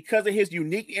 because of his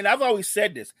unique, and I've always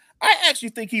said this, I actually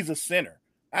think he's a center.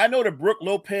 I know that Brook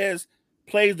Lopez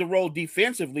plays the role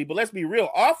defensively, but let's be real,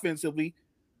 offensively,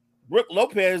 Brook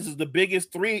Lopez is the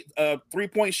biggest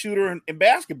three-point shooter in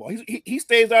basketball. He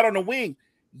stays out on the wing.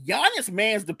 Giannis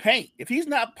mans the paint. If he's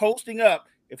not posting up,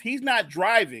 if he's not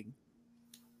driving,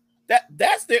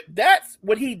 that's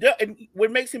what he does. And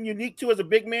what makes him unique too as a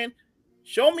big man,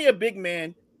 show me a big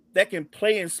man that can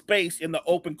play in space in the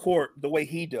open court the way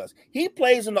he does. He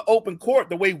plays in the open court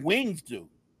the way wings do.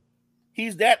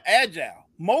 He's that agile.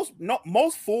 Most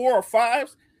 4 or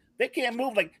 5s, they can't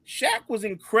move. Like Shaq was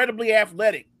incredibly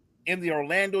athletic in the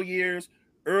Orlando years,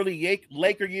 early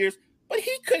Laker years, but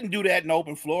he couldn't do that in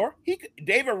open floor.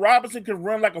 David Robinson could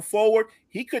run like a forward.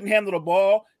 He couldn't handle the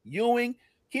ball. Ewing,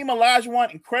 Hakeem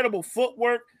Olajuwon, incredible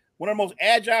footwork. One of the most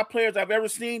agile players I've ever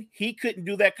seen. He couldn't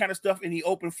do that kind of stuff in the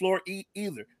open floor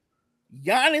either.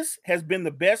 Giannis has been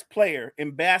the best player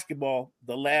in basketball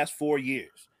the last 4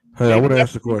 years. Hey, I want to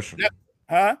ask the question.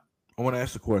 Huh? I want to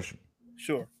ask the question.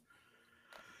 Sure.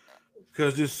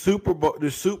 Because this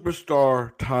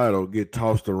superstar title get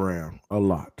tossed around a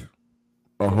lot,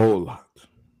 a whole lot.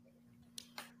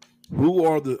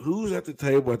 Who's at the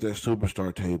table at that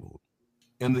superstar table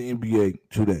in the NBA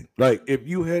today? Like, if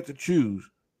you had to choose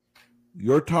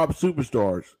your top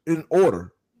superstars in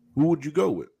order, who would you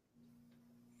go with?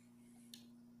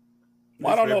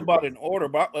 Well, I don't know about in order,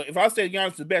 but if I say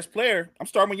Giannis is the best player, I'm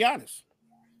starting with Giannis.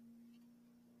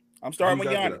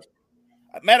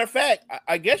 Matter of fact,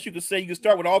 I guess you could say you could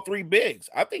start with all 3 bigs.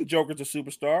 I think Joker's a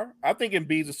superstar. I think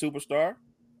Embiid's a superstar.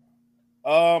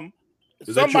 Some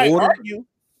might argue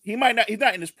he's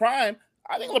not in his prime.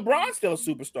 I think LeBron's still a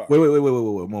superstar. Wait.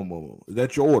 One. Is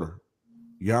that your order?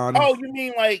 Giannis? Oh, you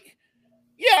mean like,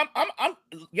 yeah, I'm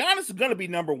Giannis is gonna be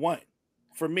number 1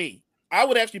 for me. I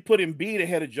would actually put Embiid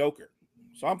ahead of Joker.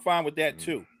 So I'm fine with that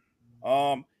too.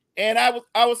 And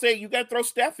I would say you got to throw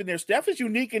Steph in there. Steph is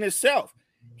unique in himself.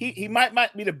 He might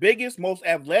be the biggest, most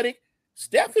athletic.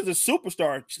 Steph is a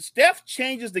superstar. Steph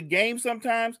changes the game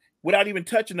sometimes without even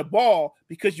touching the ball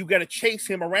because you got to chase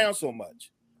him around so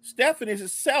much. Steph in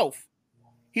himself,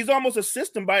 he's almost a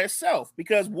system by itself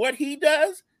because what he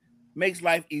does makes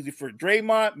life easy for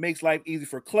Draymond, makes life easy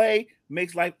for Clay,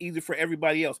 makes life easy for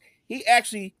everybody else. He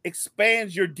actually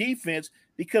expands your defense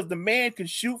because the man can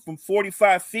shoot from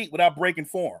 45 feet without breaking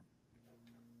form.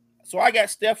 So I got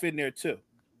Steph in there too.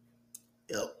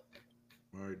 Yep.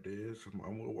 All right, Des. I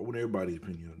want everybody's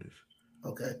opinion on this.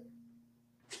 Okay.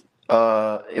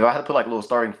 If I had to put like a little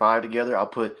starting 5 together, I'll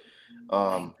put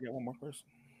one more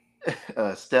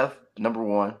person. Steph number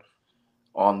 1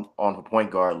 on the point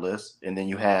guard list, and then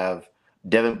you have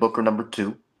Devin Booker number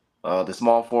 2. The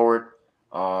small forward,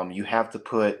 you have to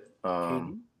put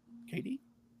KD.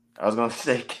 I was gonna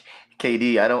say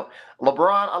KD. I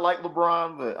like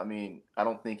LeBron, but I mean, I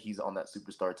don't think he's on that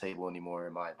superstar table anymore,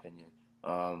 in my opinion.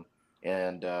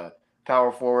 And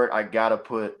power forward, I gotta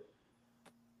put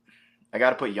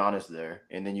Giannis there,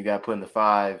 and then you gotta put in the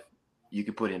 5 you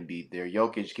could put Embiid there.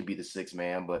 Jokic could be the sixth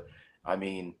man, but I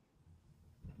mean,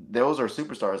 those are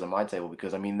superstars on my table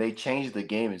because I mean they changed the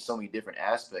game in so many different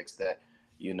aspects that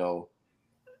you know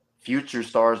future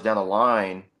stars down the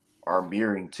line are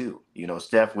mirroring too. You know,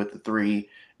 Steph with the three.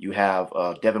 You have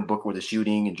Devin Booker with the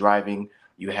shooting and driving.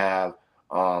 You have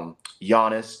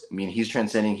Giannis. I mean, he's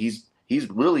transcending. He's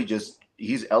really just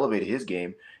he's elevated his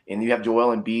game. And you have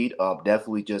Joel Embiid,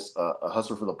 definitely just a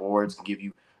hustler for the boards, can give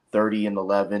you 30 and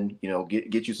 11. You know,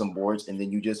 get you some boards, and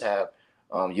then you just have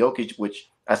Jokic, which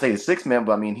I say the sixth man,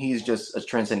 but I mean he's just a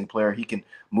transcending player. He can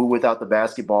move without the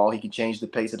basketball. He can change the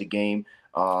pace of the game.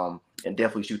 And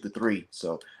definitely shoot the three.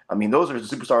 So, I mean, those are the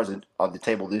superstars on the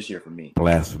table this year for me.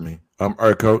 Blasphemy. All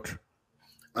right, Coach.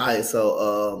 All right,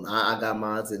 so I got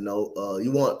mine in no.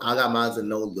 I got mine in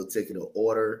no particular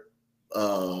order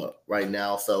right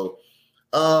now. So,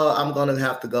 I'm gonna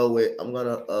have to go with. I'm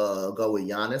gonna go with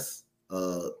Giannis,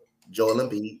 Joel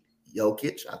Embiid,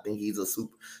 Jokic. I think he's a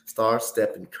superstar.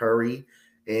 Stephen Curry,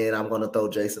 and I'm gonna throw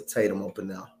Jason Tatum up in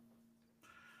now.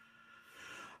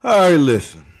 All right,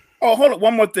 listen. Oh, hold on.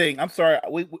 One more thing. I'm sorry.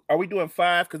 Are we doing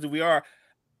 5? Because if we are,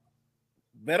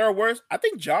 better or worse, I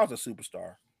think Ja's a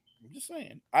superstar. I'm just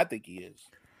saying. I think he is.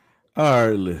 All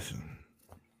right, listen.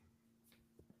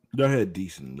 I had a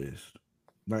decent list.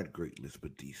 Not a great list,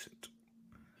 but decent.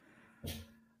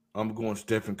 I'm going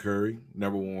Stephen Curry,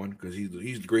 number one, because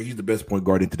he's great. He's the best point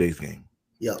guard in today's game.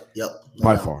 Yep. No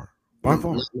By doubt. far. By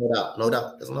far. No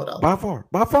doubt. There's no doubt. By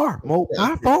far. Mo,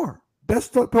 by far.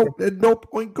 Best no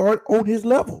point guard on his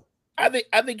level. I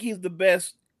think he's the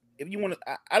best. If you want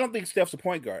to, I don't think Steph's a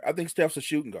point guard. I think Steph's a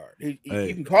shooting guard. You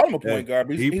can call him a point guard,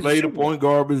 but he played a point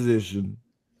guard position.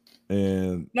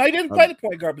 And no, he didn't play the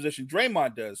point guard position.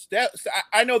 Draymond does.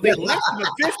 I know they list him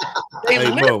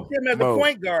as a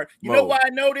point guard. You know why I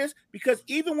know this? Because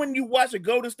even when you watch a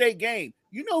Golden State game,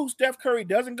 you know who Steph Curry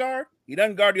doesn't guard? He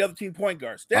doesn't guard the other team point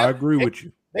guard. I agree with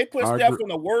you. They put Steph on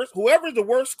the worst. Whoever's the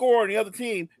worst scorer on the other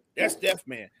team, that's Steph,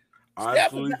 man. I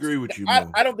absolutely agree with you,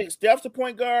 I don't think Steph's a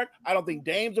point guard. I don't think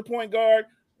Dame's a point guard.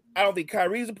 I don't think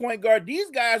Kyrie's a point guard.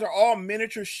 These guys are all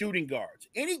miniature shooting guards.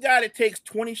 Any guy that takes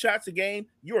 20 shots a game,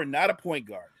 you are not a point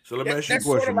guard. So let me ask you a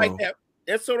question,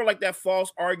 That's sort of like that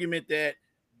false argument that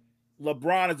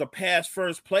LeBron is a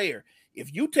pass-first player.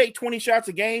 If you take 20 shots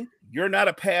a game, you're not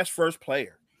a pass-first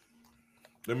player.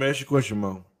 Let me ask you a question,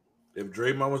 Mo. If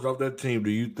Draymond was off that team, do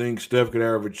you think Steph could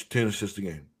average 10 assists a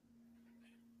game?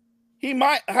 He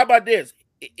might. How about this?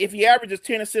 If he averages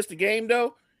 10 assists a game,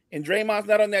 though, and Draymond's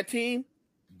not on that team,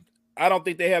 I don't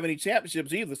think they have any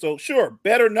championships either. So, sure,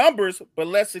 better numbers, but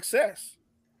less success.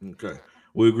 Okay.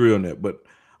 We agree on that. But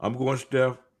I'm going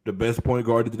Steph, the best point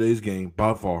guard of today's game,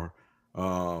 by far.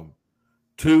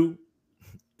 2,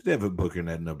 Devin Booker in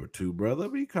that number 2, brother. I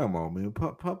mean, come on, man.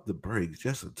 Pump the brakes.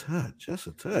 Just a touch.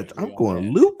 I'm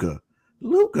going Luka.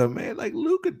 Luka, man. Like,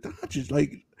 Luka Doncic.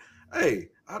 Like, hey,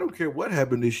 I don't care what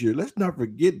happened this year. Let's not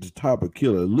forget the type of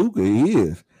killer Luka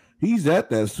is. He's at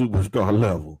that superstar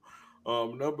level.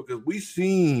 No, because we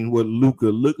seen what Luka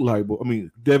looked like. I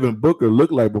mean, Devin Booker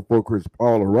looked like before Chris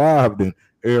Paul arrived in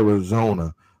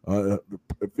Arizona,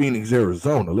 Phoenix,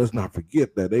 Arizona. Let's not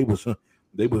forget that they was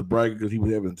bragging because he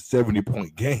was having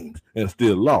 70-point games and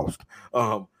still lost.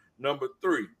 Number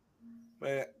 3,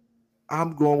 man,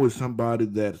 I'm going with somebody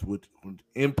that's with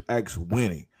impacts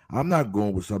winning. I'm not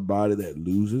going with somebody that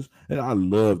loses. And I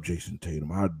love Jason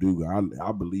Tatum. I do.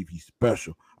 I believe he's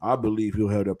special. I believe he'll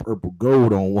have that purple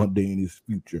gold on one day in his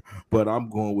future. But I'm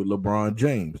going with LeBron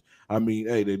James. I mean,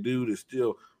 hey, the dude is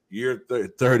still year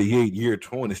 38, year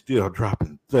 20, still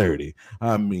dropping 30.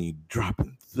 I mean,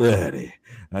 dropping 30.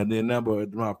 And then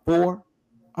my 4,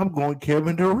 I'm going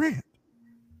Kevin Durant.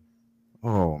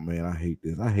 Oh, man, I hate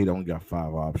this. I hate I only got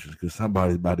 5 options because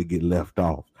somebody's about to get left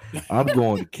off. I'm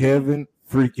going to Kevin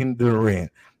freaking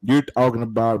Durant. You're talking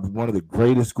about one of the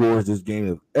greatest scorers this game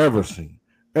has ever seen.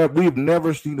 We've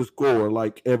never seen a scorer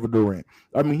like Kevin Durant.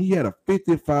 I mean, he had a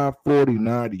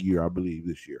 55-40-90 year, I believe,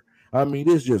 this year. I mean,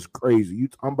 it's just crazy. You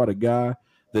talking about a guy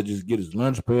that just get his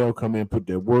lunch pail, come in, put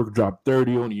that work, drop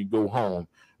 30 on you, go home.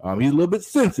 He's a little bit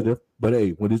sensitive, but hey,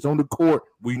 when he's on the court,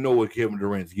 we know what Kevin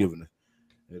Durant's giving us.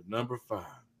 At number 5,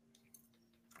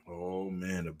 oh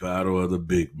man, the battle of the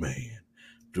big man.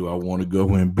 Do I want to go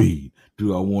Embiid?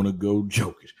 Do I want to go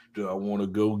Jokic? Do I want to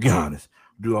go Giannis?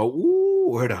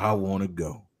 Where do I want to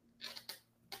go?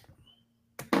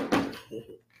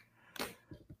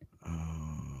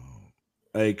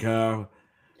 Hey, Kyle,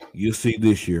 you'll see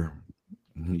this year.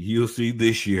 You'll see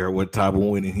this year what type of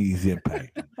winning he's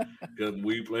impacting. Because when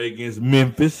we play against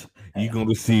Memphis, you're going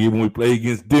to see it. When we play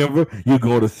against Denver, you're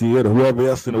going to see it. Or whoever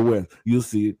else in the West, you'll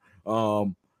see it.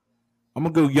 I'm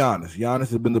gonna go Giannis. Giannis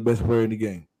has been the best player in the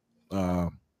game.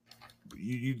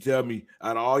 You tell me,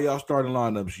 out of all y'all starting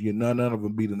lineups, none of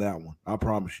them beating that one. I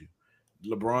promise you.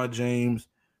 LeBron James.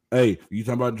 Hey, you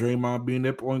talking about Draymond being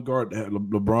that point guard?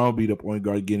 LeBron beat up point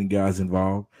guard, getting guys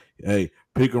involved. Hey,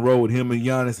 pick and roll with him and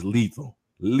Giannis, lethal.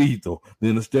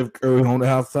 Then the Steph Curry on the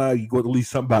outside, you got to leave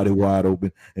somebody wide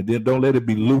open, and then don't let it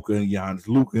be Luka and Giannis,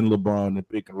 Luka and LeBron, and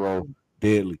pick and roll.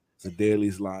 Deadly. It's the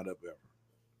deadliest lineup ever.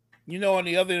 You know, on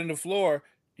the other end of the floor,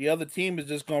 the other team is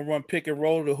just gonna run pick and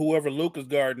roll to whoever Luka's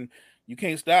guarding. You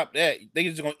can't stop that. They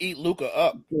just gonna eat Luka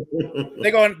up.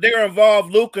 they're gonna involve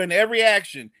Luka in every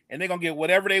action, and they're gonna get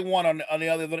whatever they want on the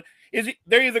other.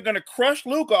 They're either gonna crush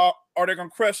Luka or they're gonna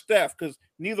crush Steph because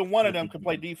neither one of them can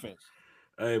play defense.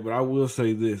 Hey, but I will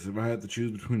say this: if I had to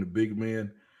choose between the big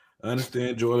man, I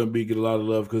understand Joel Embiid get a lot of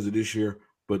love because of this year,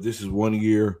 but this is one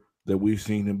year that we've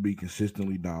seen him be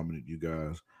consistently dominant. You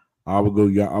guys, I would go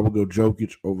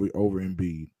Jokic over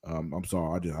Embiid. I'm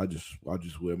sorry, I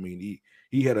just will. I mean,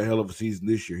 he had a hell of a season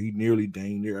this year. He nearly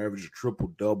dang near averaged a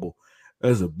triple double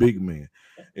as a big man,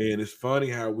 and it's funny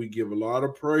how we give a lot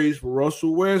of praise for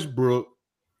Russell Westbrook.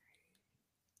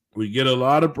 We get a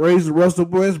lot of praise to Russell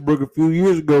Westbrook a few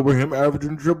years ago for him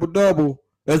averaging triple-double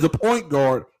as a point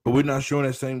guard, but we're not showing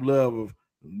that same love of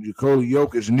Nikola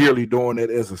Jokic nearly doing that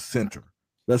as a center.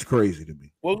 That's crazy to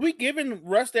me. Well, we giving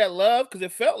Russ that love because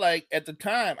it felt like at the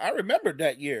time, I remember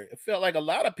that year, it felt like a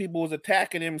lot of people was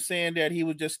attacking him saying that he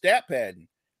was just stat padding.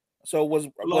 So was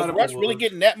Russ really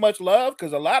getting that much love?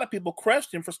 Because a lot of people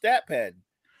crushed him for stat padding.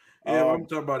 Yeah, I'm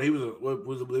talking about he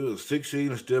was a 16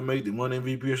 and still made the one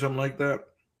MVP or something like that.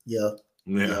 Yeah.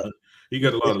 He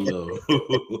got a lot of love.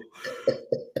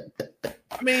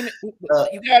 I mean,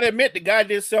 you got to admit the guy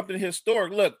did something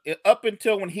historic. Look, up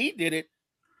until when he did it,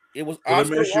 it was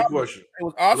Oscar Robertson. It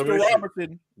was Oscar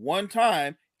Robertson one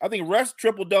time. I think Russ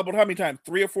triple-doubled how many times?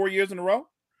 3 or 4 years in a row?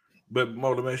 But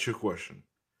Mo, let me ask you a question.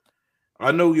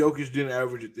 I know Jokic didn't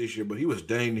average it this year, but he was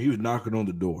knocking on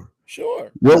the door.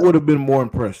 Sure. What would have been more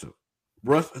impressive?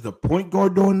 Russ as a point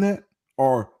guard doing that,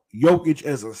 or Jokic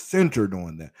as a center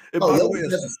doing that? And by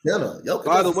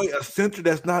the way, a center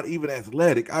that's not even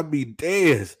athletic, I mean,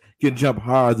 Dez can jump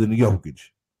higher than Jokic.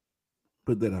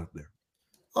 Put that out there.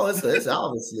 Oh, it's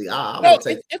obviously.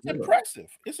 It's impressive.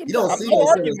 It's impressive. You don't see no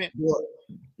argument.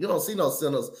 You don't see no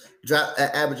centers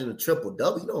averaging a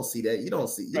triple-double. You don't see that. You don't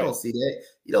see that.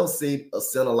 You don't see a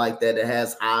center like that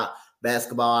has high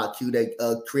basketball IQ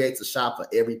that creates a shot for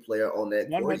every player on that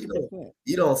court.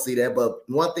 You don't see that. But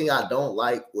one thing I don't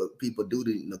like what people do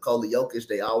to Nikola Jokic,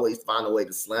 they always find a way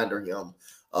to slander him.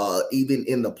 Even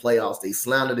in the playoffs, they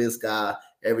slander this guy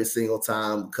every single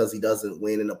time because he doesn't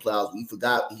win in the playoffs. We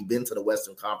forgot he's been to the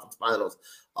Western Conference Finals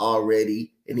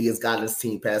already, and he has gotten his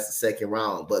team past the second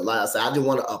round. But like I said, I just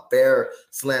want a fair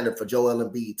slander for Joel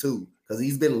Embiid too, because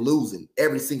he's been losing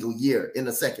every single year in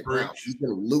the second round. He's been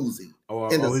losing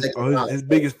in the second round. His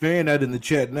biggest fan out in the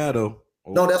chat now, though.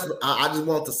 No, I just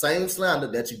want the same slander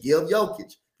that you give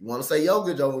Jokic. You want to say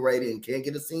Jokic overrated and can't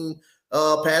get a team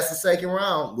past the second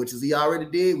round, which is he already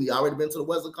did. We already been to the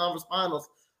Western Conference Finals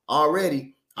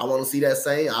already. I want to see that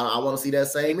same. I want to see that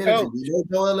same energy. We know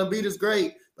Joel Embiid is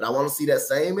great, but I want to see that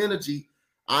same energy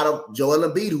out of Joel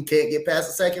Embiid, who can't get past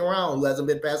the second round, who hasn't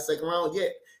been past the second round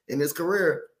yet in his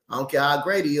career. I don't care how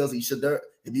great he is. He should. If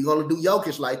you're gonna do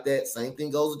Jokic like that, same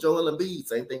thing goes to Joel Embiid.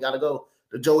 Same thing got to go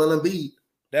to Joel Embiid.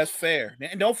 That's fair.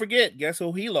 And don't forget, guess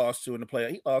who he lost to in the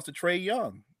playoffs? He lost to Trae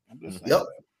Young. I'm just saying. Yep.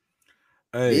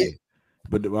 Hey.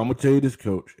 But I'm gonna tell you this,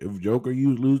 Coach. If Joker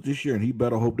lose this year, and he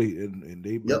better hope they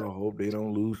hope they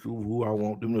don't lose to who I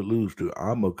want them to lose to.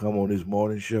 I'm gonna come on this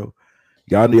morning show.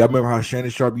 Y'all remember how Shannon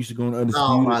Sharp used to go on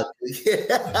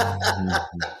Undisputed?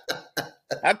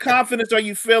 How confident are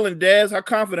you feeling, Dez? How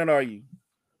confident are you?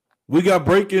 We got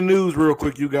breaking news real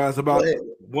quick, you guys, about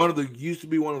used to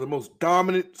be one of the most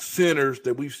dominant centers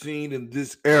that we've seen in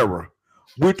this era.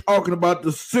 We're talking about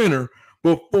the center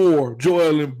before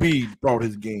Joel Embiid brought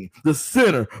his game. The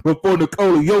center before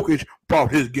Nikola Jokic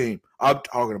brought his game. I'm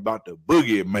talking about the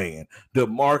Boogie Man.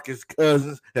 DeMarcus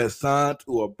Cousins has signed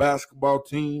to a basketball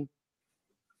team.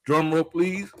 Drum roll,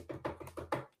 please.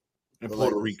 In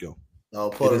Puerto Rico. Oh,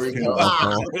 Puerto Rico.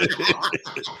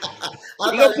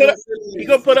 He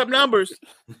gonna put up numbers.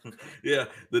 Yeah,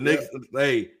 the next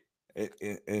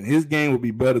and his game will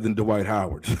be better than Dwight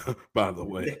Howard's, by the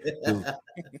way.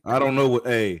 I don't know what.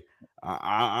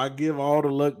 I give all the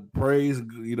luck, praise.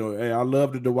 I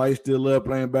love that Dwight still love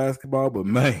playing basketball, but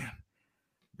man,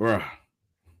 bruh.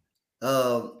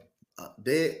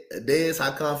 Dez,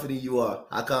 how confident you are?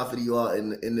 How confident you are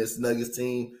in this Nuggets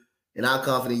team, and how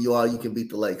confident you are you can beat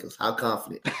the Lakers? How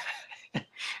confident?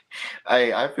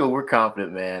 I feel we're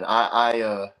confident, man.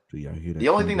 The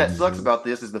only thing that sucks about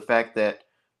this is the fact that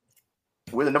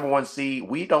we're the number 1 seed.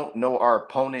 We don't know our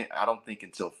opponent, I don't think,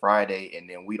 until Friday, and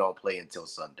then we don't play until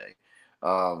Sunday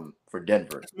for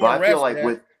Denver. But I feel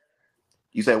like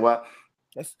you say what?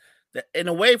 That's in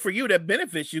a way for you that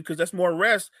benefits you because that's more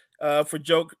rest for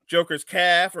Joker's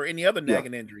calf or any other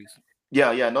nagging injuries.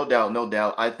 Yeah, no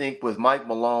doubt. I think with Mike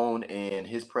Malone and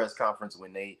his press conference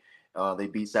when they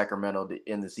beat Sacramento to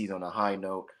end the season on a high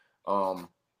note,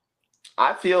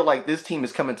 I feel like this team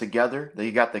is coming together.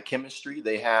 They got the chemistry.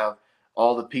 They have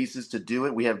all the pieces to do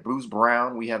it. We have Bruce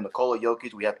Brown. We have Nikola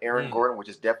Jokic. We have Aaron Gordon, which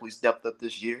has definitely stepped up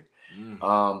this year.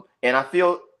 And I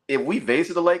feel if we face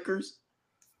the Lakers,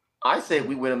 I say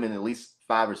we win them in at least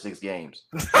 5 or 6 games.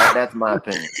 That's my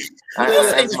opinion.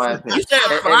 That's my opinion. You said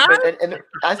 5? And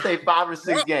I say 5 or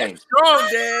 6 games. Strong,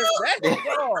 Dez. That's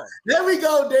strong. There we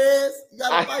go, Dez. You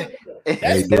got to fight.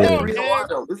 That's strong, This is the reason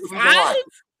why.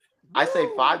 I say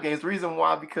 5 games. The reason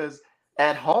why, because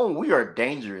at home we are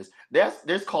dangerous.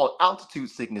 There's called altitude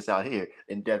sickness out here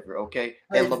in Denver. Okay,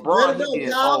 and LeBron he's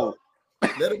getting old,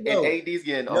 and AD's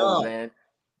getting old, man.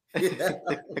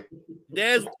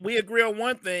 Des, we agree on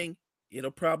one thing.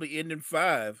 It'll probably end in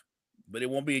 5, but it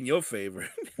won't be in your favor.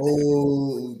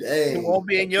 Oh, dang. It won't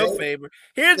be in your favor.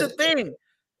 Here's the thing.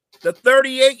 The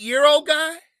 38-year-old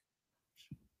guy,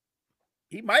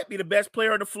 he might be the best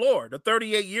player on the floor. The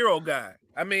 38-year-old guy.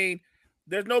 I mean,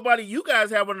 there's nobody you guys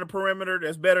have on the perimeter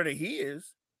that's better than he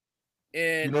is.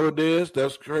 And you know what it is?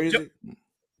 That's crazy.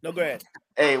 No, go ahead.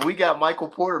 Hey, we got Michael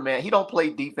Porter, man. He don't play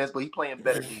defense, but he's playing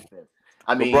better defense.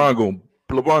 I mean,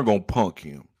 LeBron gonna punk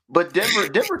him. But Denver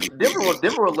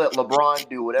will let LeBron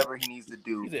do whatever he needs to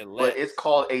do. But it's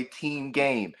called a team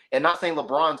game. And not saying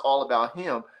LeBron's all about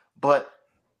him, but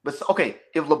okay,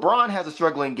 if LeBron has a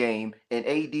struggling game and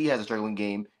AD has a struggling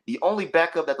game, the only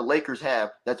backup that the Lakers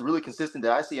have that's really consistent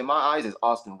that I see in my eyes is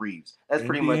Austin Reeves. That's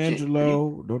pretty much it.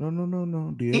 No.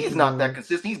 He's not that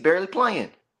consistent. He's barely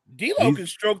playing. D'Lo can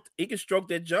stroke. He can stroke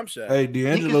that jump shot. Hey,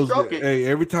 D'Angelo's. Hey,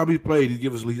 every time he played, he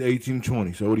gives us at least 18,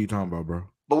 20. So what are you talking about, bro?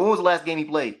 But when was the last game he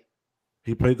played?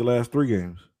 He played the last 3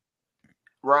 games.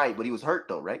 Right, but he was hurt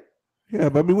though, right? Yeah,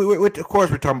 but I mean, of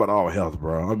course we're talking about all health,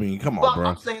 bro. I mean, come on, bro.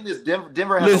 I'm saying this: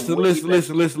 Denver has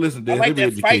listen, Des. I like let me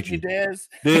that fight, educate you, Des.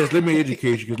 Des, let me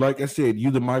educate you, because like I said,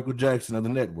 you the Michael Jackson of the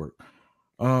network.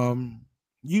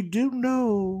 You do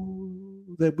know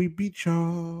that we beat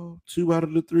y'all 2 out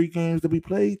of the 3 games that we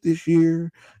played this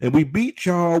year, and we beat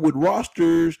y'all with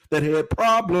rosters that had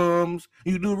problems.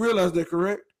 You do realize that,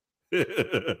 correct?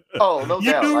 Oh, no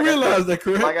doubt. You do realize that,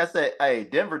 correct? Like I said, hey,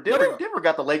 Denver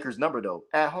got the Lakers number though.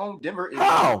 At home, Denver is one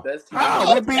of the best teams.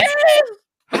 How?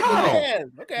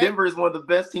 Okay. Denver is one of the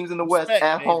best teams in the West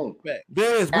at home.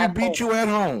 Des, we beat you at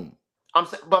home. I'm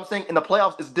saying in the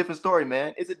playoffs, it's a different story,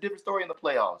 man. It's a different story in the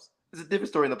playoffs.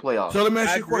 So let me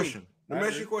ask you a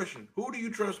question. Who do you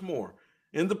trust more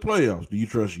in the playoffs? Do you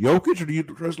trust Jokic or do you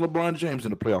trust LeBron James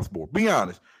in the playoffs more? Be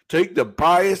honest. Take the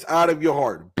bias out of your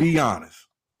heart. Be honest.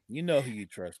 You know who you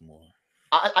trust more.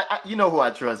 You know who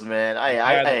I trust, man.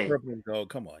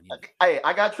 Come on.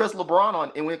 I got to trust LeBron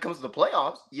on, and when it comes to the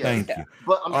playoffs, yes. Thank you.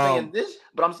 But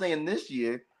I'm saying this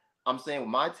year, I'm saying with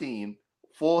my team,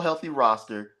 full healthy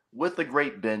roster with a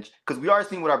great bench, because we are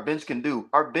seeing what our bench can do.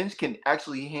 Our bench can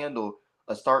actually handle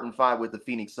a starting 5 with the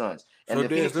Phoenix Suns, and the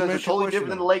Phoenix Suns are totally different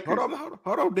than the Lakers.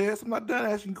 Hold on, Des. I'm not done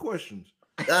asking questions.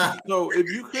 So if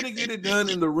you couldn't get it done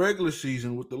in the regular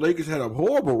season with the Lakers had a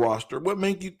horrible roster, what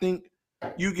made you think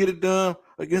you get it done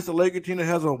against a Laker team that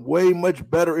has a way much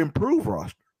better improved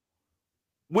roster?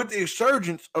 With the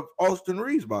resurgence of Austin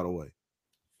Reeves, by the way.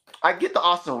 I get the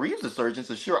Austin Reeves resurgence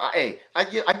for sure.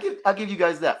 I'll give you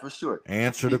guys that for sure.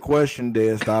 Answer the question,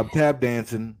 Des. Stop tap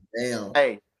dancing. Damn.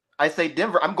 Hey, I say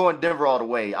Denver. I'm going Denver all the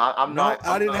way.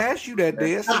 I didn't ask you that,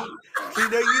 Des. See,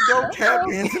 there you go, tap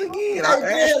dancing again. I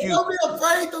asked you. Don't be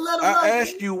afraid to let him I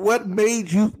asked you what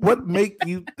make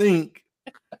you think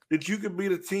that you could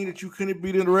beat a team that you couldn't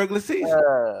beat in the regular season.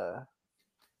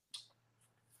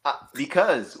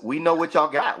 Because we know what y'all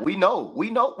got. We know. We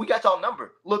got y'all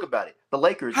number. Look about it. The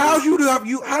Lakers. How do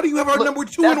you have our number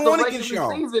 2-1 against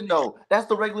y'all? That's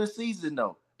the regular season,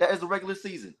 though. That is the regular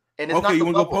season. And it's okay, not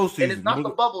the bubble. Postseason. And it's not the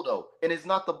bubble, though. And it's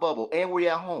not the bubble. And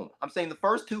we're at home. I'm saying the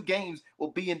first 2 games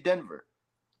will be in Denver.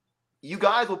 You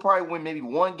guys will probably win maybe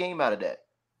 1 game out of that.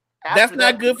 That's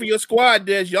not good for your squad,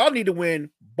 Des. Y'all need to win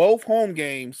both home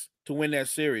games to win that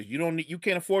series. You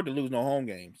can't afford to lose no home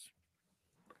games.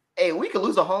 Hey, we could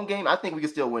lose a home game. I think we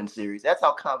can still win series. That's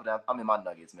how confident I'm in my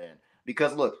Nuggets, man.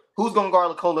 Because look, who's going to guard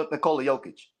Nikola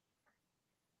Jokic?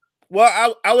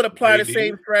 Well, I would apply the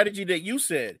same strategy that you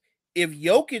said. If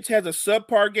Jokic has a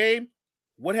subpar game,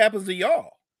 what happens to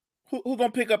y'all? Who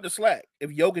gonna pick up the slack if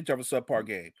Jokic have a subpar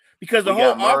game? Because the We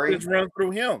whole got Murray. offense runs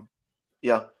through him.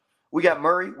 Yeah. We got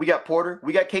Murray, we got Porter,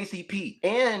 we got KCP,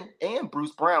 and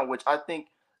Bruce Brown, which I think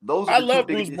those are I the two love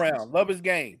big Bruce additions. Brown. Love his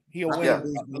game. He'll I win. think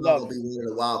Bruce I Brown love gonna him. be one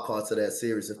of the wild cards of that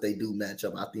series if they do match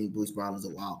up. I think Bruce Brown is a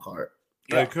wild card.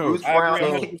 Yeah, Hey, Coach. Bruce I Brown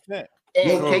agree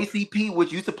and 100%. Coach. KCP,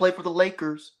 which used to play for the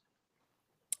Lakers.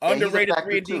 And he's a Underrated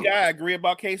factor 3-D too. guy. I agree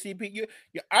about KCP.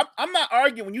 I'm not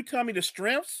arguing when you tell me the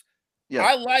strengths. Yeah.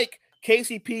 I like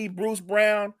KCP, Bruce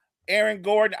Brown, Aaron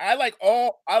Gordon. I like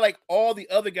all the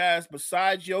other guys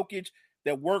besides Jokic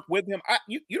that work with him.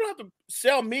 You don't have to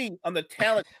sell me on the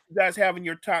talent you guys have in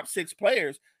your top 6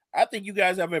 players. I think you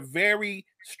guys have a very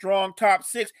strong top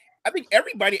 6. I think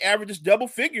everybody averages double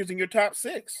figures in your top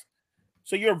 6.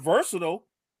 So you're versatile.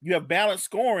 You have balanced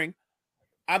scoring.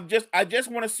 I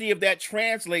just want to see if that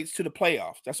translates to the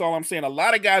playoffs. That's all I'm saying. A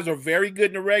lot of guys are very good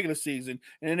in the regular season,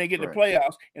 and then they get in the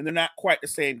playoffs, and they're not quite the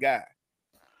same guy.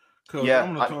 Coach, I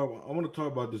want to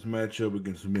talk about this matchup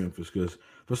against Memphis because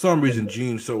for some reason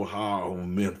Gene's so high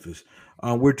on Memphis.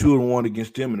 We're 2-1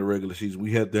 against them in the regular season.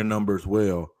 We had their number as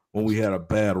well when we had a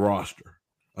bad roster.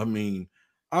 I mean,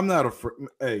 I'm not afraid.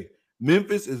 Hey,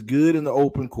 Memphis is good in the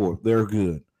open court. They're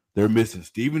good. They're missing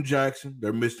Steven Jackson.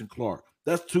 They're missing Clark.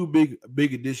 That's two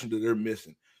big additions that they're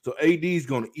missing. So AD is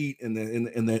going to eat in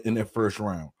that first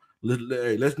round.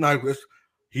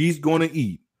 He's going to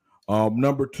eat.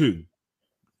 Number 2,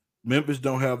 Memphis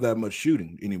don't have that much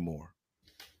shooting anymore.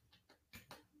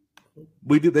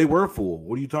 They were full.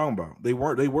 What are you talking about? They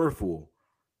were full.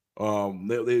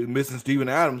 They missing Steven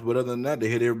Adams, but other than that, they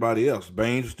hit everybody else.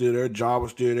 Baines was still there. Ja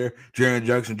was still there. Jaren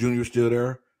Jackson Jr. was still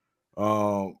there.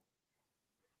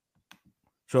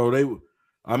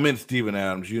 I meant Steven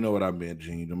Adams. You know what I meant,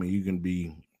 Gene. I mean, you can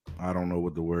be, I don't know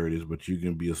what the word is, but you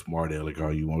can be a smart aleck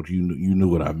all you want. You knew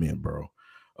what I meant, bro.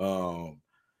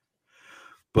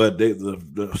 But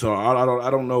so I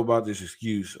don't know about this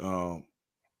excuse.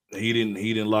 He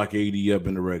didn't lock AD up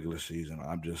in the regular season.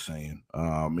 I'm just saying.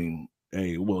 I mean,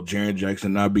 hey, well, Jaren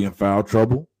Jackson not be in foul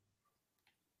trouble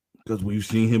because we've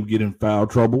seen him get in foul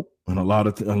trouble in a lot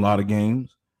of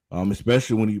games.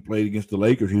 Especially when he played against the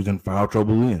Lakers, he was in foul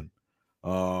trouble then.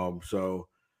 So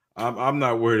I'm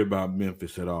not worried about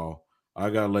Memphis at all. I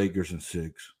got Lakers in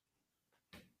 6.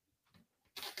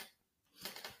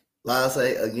 Like I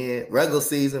say again, regular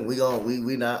season,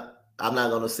 I'm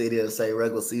not gonna sit here and say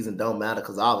regular season don't matter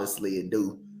because obviously it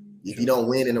do. If you don't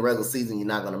win in the regular season, you're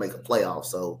not gonna make a playoff.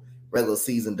 So regular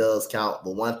season does count.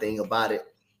 But one thing about it,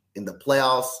 in the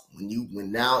playoffs,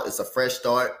 when now it's a fresh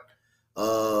start,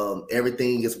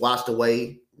 everything is washed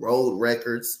away, road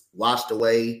records washed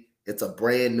away. It's a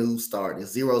brand new start.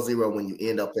 It's 0-0 when you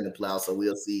end up in the playoffs. So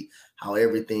we'll see how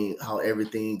everything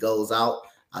goes out.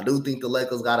 I do think the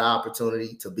Lakers got an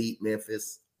opportunity to beat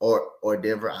Memphis or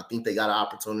Denver. I think they got an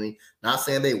opportunity. Not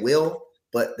saying they will,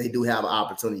 but they do have an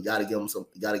opportunity. You got to give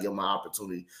them an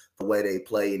opportunity for the way they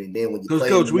play. And then when you play,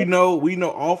 Coach, we know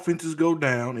offenses go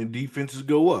down and defenses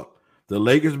go up. The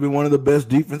Lakers have been one of the best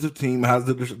defensive teams. Has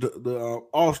the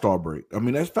All-Star break? I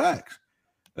mean, that's facts.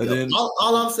 And then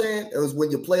all I'm saying is when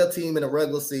you play a team in a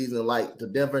regular season like the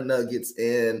Denver Nuggets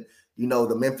and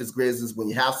the Memphis Grizzlies, when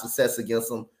you have success against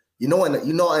them, you know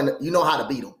how to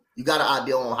beat them. You got an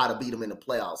idea on how to beat them in the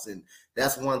playoffs, and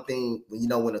that's one thing.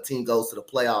 When a team goes to the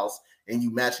playoffs and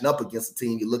you matching up against a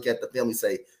team, you look at the film, you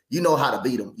say, you know how to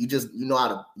beat them. You know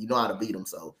how to beat them.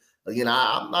 So again,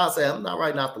 I'm not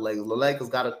writing off the Lakers. The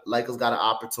Lakers got an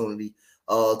opportunity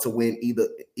to win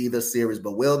either series,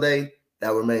 but will they?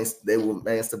 That remains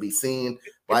to be seen.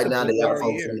 Right now, they got to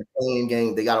focus on the playing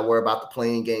game. They got to worry about the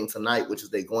playing game tonight, which is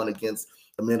they going against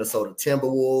the Minnesota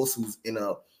Timberwolves, who's in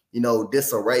a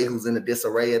disarray,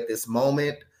 at this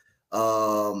moment.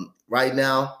 Right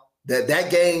now,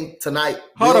 that game tonight.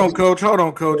 Hold on, coach.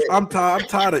 I'm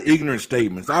tired of ignorant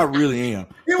statements. I really am.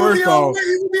 First off,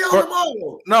 he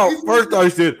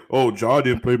said, "Oh, Ja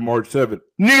didn't play March 7th.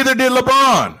 Neither did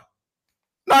LeBron.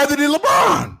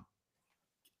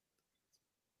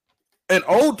 And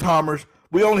old timers,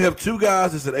 we only have 2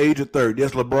 guys that's at age of 30.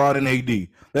 That's LeBron and AD.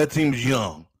 That team's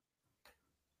young.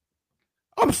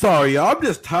 I'm sorry, y'all. I'm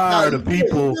just tired of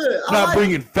people not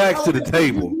bringing facts to the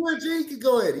table. You and Gene can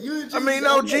go ahead.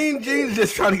 Gene's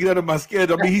just trying to get out of my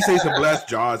schedule. I mean, he says some blast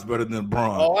jars better than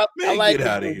LeBron. Oh, get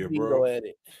out of here, bro.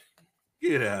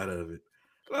 Get out of it.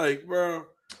 Like, bro.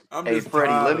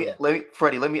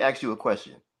 Freddie, let me ask you a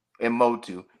question. And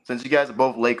Motu, since you guys are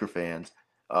both Laker fans,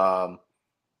 and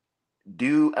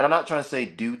I'm not trying to say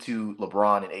due to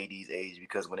LeBron and AD's age,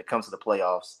 because when it comes to the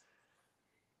playoffs,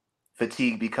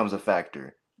 fatigue becomes a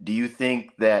factor. Do you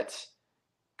think that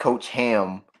Coach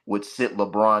Ham would sit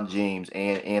LeBron James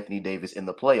and Anthony Davis in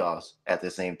the playoffs at the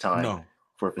same time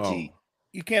for fatigue.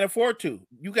 You can't afford to.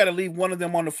 You got to leave one of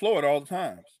them on the floor at all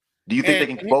times. Do you think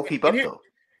they can both keep up, though?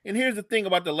 And here's the thing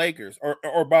about the Lakers, or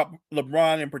about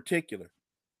LeBron in particular.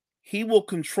 He will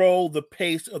control the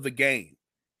pace of the game.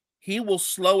 He will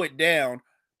slow it down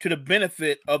to the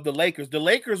benefit of the Lakers. The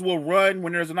Lakers will run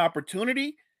when there's an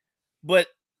opportunity, but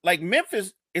like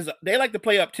Memphis, they like to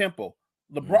play up tempo.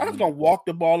 LeBron's going to walk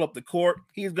the ball up the court.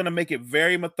 He's going to make it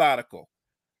very methodical.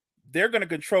 They're going to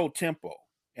control tempo.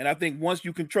 And I think once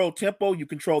you control tempo, you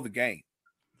control the game.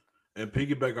 And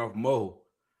piggyback off Mo,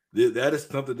 that is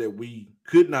something that we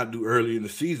could not do early in the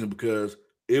season because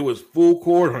it was full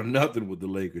court or nothing with the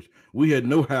Lakers. We had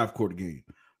no half-court game.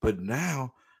 But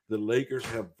now the Lakers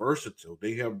have versatile.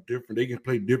 They can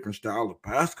play different style of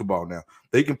basketball now.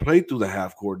 They can play through the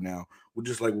half-court now,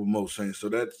 just like what Mo's saying. So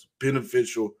that's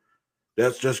beneficial.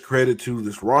 That's just credit to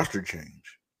this roster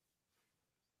change.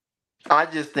 I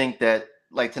just think that,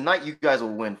 like, tonight you guys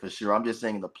will win for sure. I'm just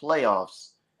saying in the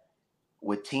playoffs,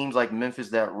 with teams like Memphis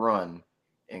that run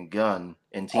and gun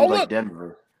and teams like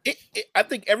Denver. I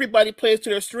think everybody plays to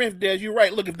their strength, Des. You're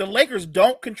right. Look, if the Lakers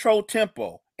don't control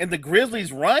tempo and the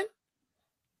Grizzlies run,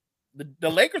 the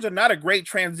Lakers are not a great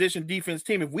transition defense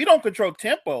team. If we don't control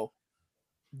tempo,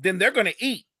 then they're going to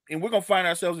eat, and we're going to find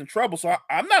ourselves in trouble. So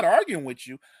I'm not arguing with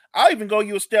you. I'll even go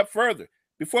you a step further.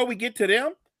 Before we get to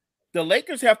them, the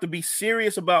Lakers have to be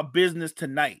serious about business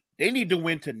tonight. They need to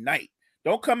win tonight.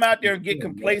 Don't come out there and get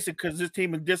complacent because this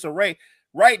team is in disarray.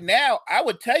 Right now, I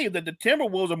would tell you that the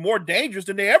Timberwolves are more dangerous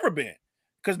than they've ever been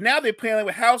because now they're playing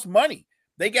with house money.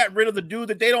 They got rid of the dude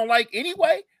that they don't like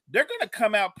anyway. They're going to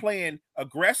come out playing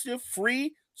aggressive,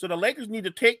 free. So the Lakers need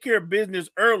to take care of business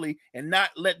early and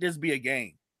not let this be a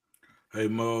game. Hey,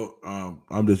 Mo,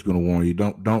 I'm just going to warn you.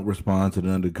 Don't respond to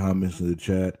the under comments in the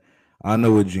chat. I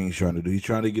know what Gene's trying to do. He's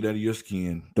trying to get under your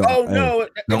skin. Don't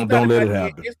let it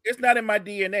happen. It's not in my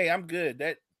DNA. I'm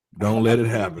good. Don't let it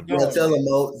happen. Tell him,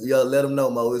 Mo. Let him know,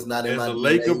 Mo. It's not in my DNA. As a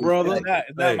Laker brother,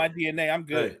 it's not my DNA. I'm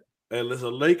good. Hey, as a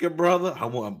Laker brother, I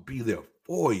want to be there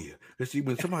for you. Because see,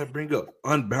 when somebody bring up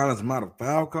unbalanced amount of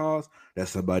foul calls,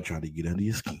 that's somebody trying to get under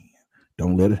your skin.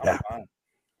 Don't let it happen.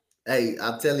 Hey,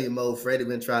 I'm telling you, Mo, Freddie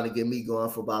been trying to get me going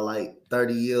for about like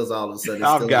 30 years all of a sudden.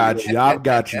 I've got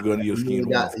you going to your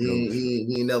skin. He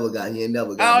ain't never got.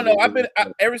 I don't know.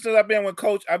 Ever since I've been with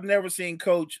Coach, I've never seen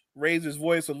Coach raise his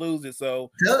voice or lose it.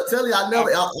 So tell you, all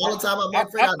the time I'm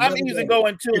with Freddie. I'm easy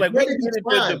going too. Like we get into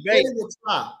the debate.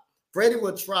 Freddie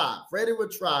would try.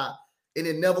 And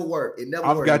it never worked.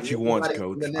 I've got you once,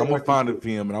 Coach. I'm gonna find the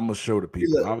film and I'm gonna show the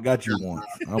people. I've got you once.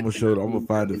 I'm gonna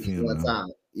find the film. One time.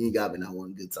 You ain't got me not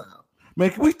one good time. Man,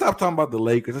 can we stop talking about the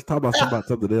Lakers? Let's talk about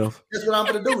something else. That's what I'm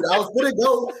gonna do. I was gonna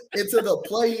go into the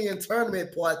play-in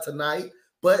tournament part tonight,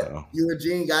 but you and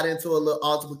Gene got into a little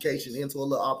altercation.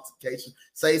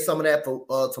 Say some of that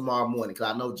for tomorrow morning,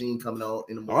 because I know Gene coming on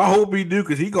in the morning. I hope he do,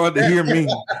 because he gonna have to hear me.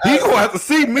 He gonna have to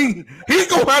see me.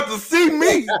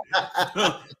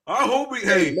 I hope he.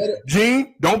 Hey,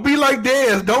 Gene, don't be like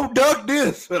Dez. Don't duck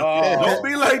this. Don't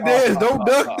be like Dez. Don't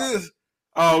duck this.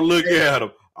 Oh, look at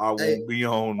him. I won't be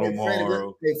on no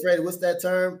more. Hey, Freddie, what's that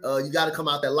term? You got to come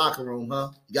out that locker room, huh?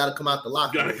 You got to come out the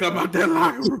locker room. Come out that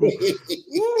locker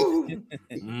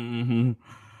room.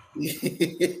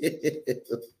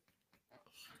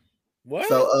 What?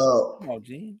 So,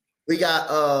 Gene. We got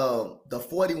the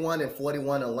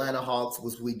 41-41 Atlanta Hawks,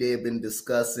 which we been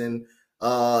discussing.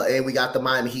 And we got the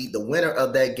Miami Heat. The winner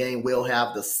of that game will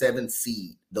have the 7th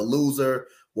seed. The loser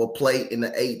will play in the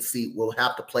 8th seed. Will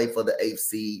have to play for the 8th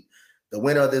seed. The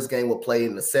winner of this game will play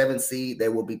in the 7th seed. They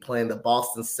will be playing the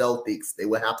Boston Celtics. They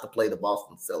will have to play the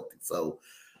Boston Celtics. So,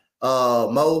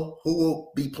 Mo, who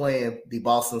will be playing the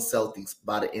Boston Celtics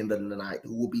by the end of the night?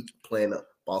 Who will be playing the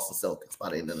Boston Celtics by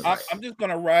the end of the night? I'm just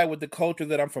going to ride with the culture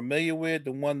that I'm familiar with,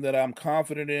 the one that I'm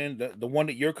confident in, the one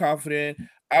that you're confident in.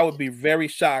 I would be very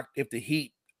shocked if the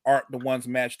Heat aren't the ones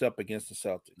matched up against the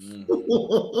Celtics.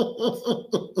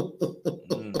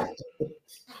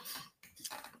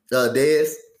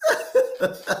 Dez?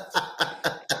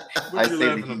 What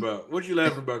you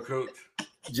laughing about, Coach?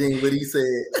 Gene, what he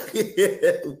said.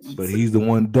 But he's the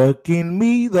one ducking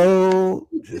me, though.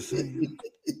 Just saying.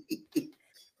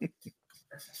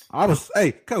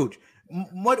 Hey, Coach,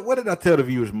 what did I tell the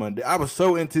viewers Monday? I was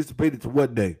so anticipated to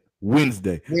what day?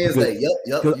 Wednesday. Yep.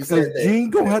 You said that. Gene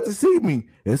gonna have to see me.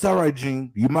 It's all right,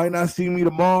 Gene. You might not see me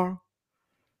tomorrow.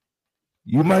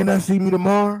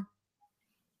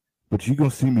 But you're gonna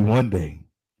see me one day.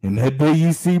 And that day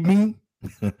you see me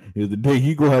is the day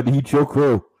you gonna have to eat your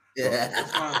crow.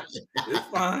 Yeah. It's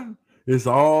fine. It's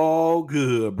all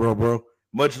good, bro.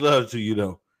 Much love to you,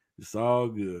 though. It's all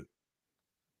good.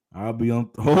 I'll be on.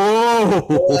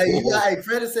 Hey,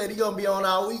 Freddie said he's gonna be on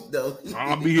all week though.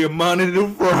 I'll be here Monday to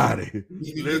Friday.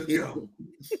 Let's go.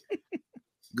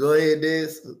 Go ahead,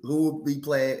 Des. Who will be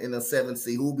playing in the 7th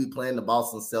seed? Who will be playing the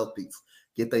Boston Celtics?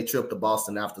 Get their trip to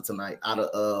Boston after tonight. Out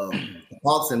of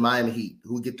Hawks and Miami Heat.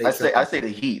 Who get their trip? I say the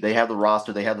Heat. They have the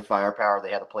roster. They have the firepower.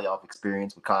 They have the playoff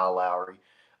experience with Kyle Lowry,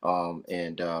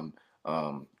 and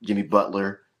Jimmy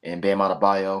Butler and Bam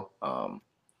Adebayo.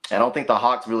 I don't think the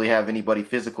Hawks really have anybody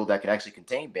physical that can actually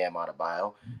contain Bam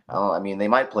Adebayo. I mean, they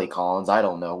might play Collins. I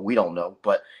don't know. We don't know,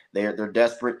 but they're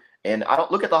desperate. And I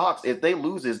don't look at the Hawks. If they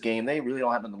lose this game, they really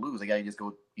don't have nothing to lose. They got to just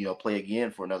go, play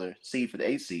again for another seed for the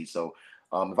 8th seed. So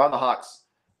if I'm the Hawks,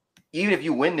 even if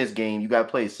you win this game, you got to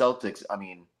play Celtics. I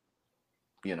mean,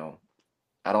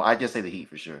 I just say the Heat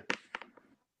for sure.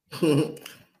 All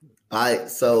right.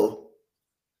 So,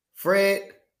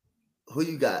 Fred, who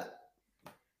you got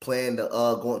playing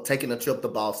taking a trip to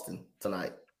Boston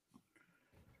tonight?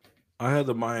 I had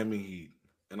the Miami Heat,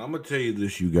 and I'm gonna tell you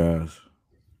this, you guys.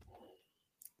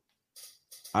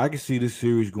 I can see this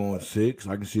series going 6.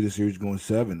 I can see this series going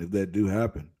 7 if that do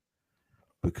happen.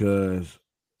 Because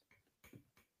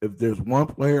if there's one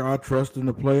player I trust in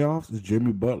the playoffs, it's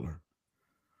Jimmy Butler.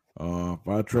 If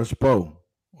I trust Poe,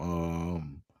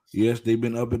 yes, they've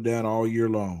been up and down all year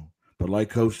long. But like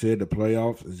Coach said, the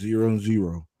playoffs is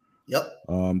 0-0.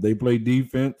 Yep. They play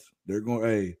defense. They're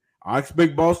going, I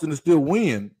expect Boston to still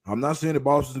win. I'm not saying that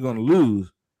Boston's going to lose,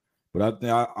 but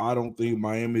I don't think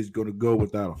Miami's going to go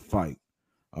without a fight.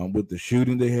 With the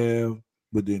shooting they have,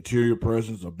 with the interior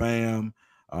presence of Bam,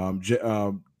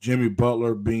 Jimmy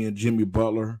Butler being Jimmy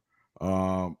Butler,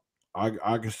 I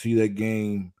can see that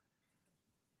game,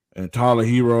 and Tyler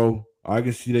Hero, I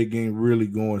can see that game really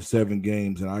going 7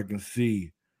 games, and I can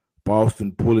see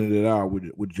Boston pulling it out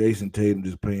with Jason Tatum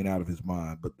just playing out of his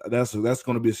mind. But that's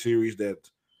going to be a series that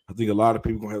I think a lot of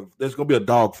people going to have. There's going to be a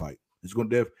dogfight. It's going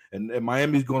to and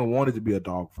Miami's going to want it to be a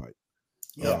dogfight.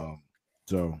 Yeah.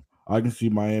 So I can see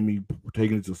Miami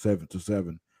taking it to 7,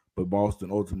 but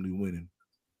Boston ultimately winning.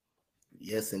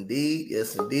 Yes, indeed.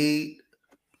 Yes, indeed.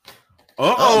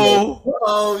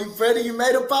 Uh-oh. Freddie, you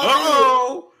made a pop.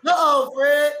 Uh-oh,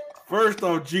 Fred. First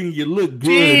off, Gene, you look good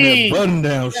in that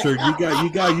button-down shirt. You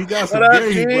got some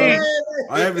game, bro.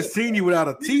 I haven't seen you without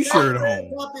a T-shirt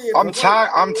on. I'm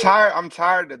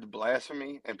tired of the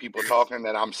blasphemy and people talking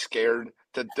that I'm scared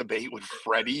to debate with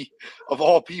Freddie of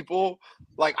all people.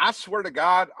 Like, I swear to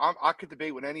God, I could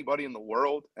debate with anybody in the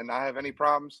world and not have any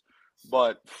problems.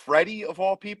 But Freddie of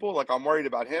all people, like, I'm worried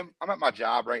about him. I'm at my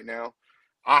job right now.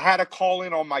 I had to call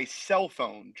in on my cell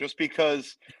phone just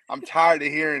because I'm tired of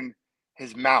hearing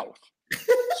his mouth.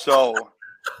 So,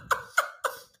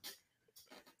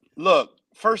 look,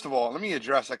 first of all, let me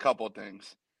address a couple of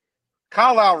things.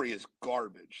 Kyle Lowry is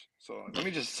garbage. So let me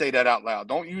just say that out loud.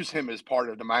 Don't use him as part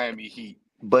of the Miami Heat.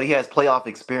 But he has playoff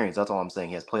experience. That's all I'm saying.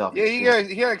 He has playoff experience.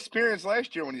 He had experience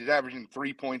last year when he was averaging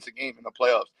 3 points a game in the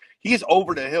playoffs. He's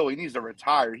over the hill. He needs to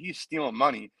retire. He's stealing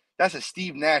money. That's a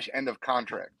Steve Nash end of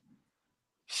contract.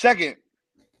 Second,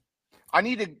 I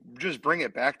need to just bring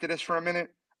it back to this for a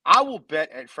minute. I will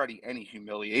bet at Freddie any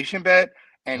humiliation bet,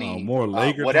 any more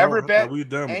Lakers whatever bet,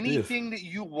 anything that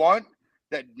you want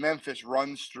that Memphis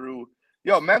runs through.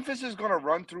 Memphis is going to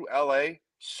run through LA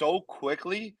so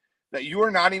quickly that you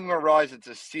are not even going to realize it's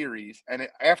a series. And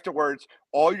afterwards,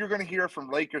 all you're going to hear from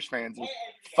Lakers fans is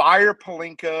fire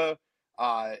Pelinka,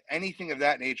 anything of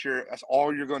that nature. That's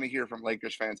all you're going to hear from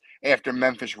Lakers fans after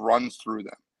Memphis runs through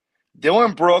them.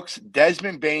 Dylan Brooks,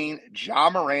 Desmond Bane,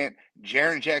 John Morant,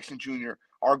 Jaren Jackson Jr.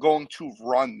 are going to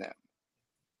run them.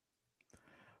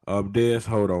 Des,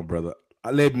 hold on, brother.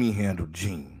 Let me handle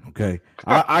Gene, okay?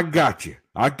 I got you.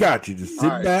 Just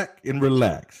sit back and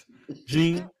relax.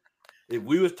 Gene, if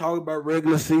we was talking about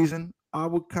regular season, I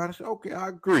would kind of say, okay, I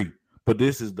agree. But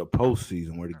this is the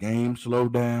postseason where the game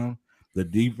slowed down, the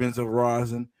defense is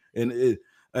rising, and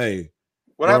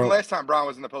what happened last time Brown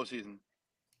was in the postseason?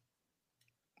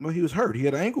 Well, he was hurt. He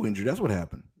had an ankle injury. That's what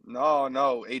happened.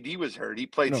 No. AD was hurt. He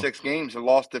played 6 games and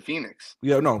lost to Phoenix.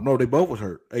 Yeah, no, they both was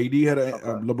hurt. AD had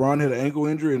LeBron had an ankle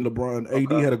injury, and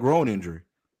AD had a groin injury.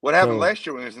 What happened last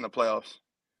year when he was in the playoffs?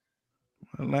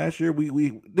 Last year,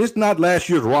 this not last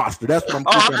year's roster. That's what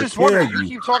I'm just wondering. You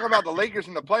keep talking about the Lakers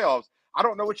in the playoffs. I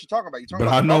don't know what you're talking about.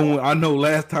 I know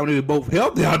last time they were both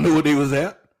healthy, I knew what they was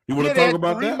at. You want to talk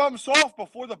about 3 months off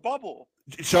before the bubble.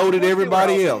 So did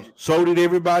everybody else.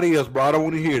 Bro. I don't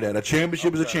want to hear that. A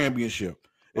championship is a championship.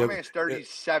 My man's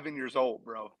 37 years old,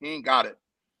 bro. He ain't got it.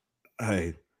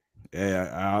 Hey,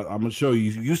 I'm gonna show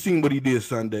you. You seen what he did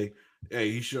Sunday?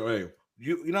 Hey,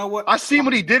 You know what? I seen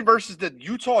what he did versus the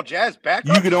Utah Jazz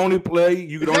backup. You could only play.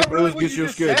 You could only play against your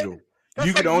schedule. That's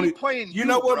you could like only playing. You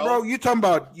know what, bro? You're talking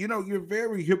about. You're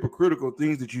very hypocritical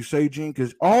things that you say, Gene.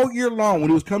 Because all year long, when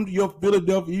it was coming to your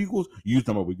Philadelphia Eagles, you was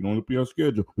talking about we can only play our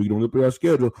schedule. We can only play our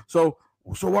schedule. So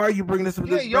why are you bringing this up?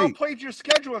 Yeah, y'all played your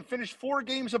schedule and finished 4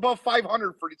 games above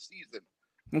 500 for the season.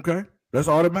 Okay, that's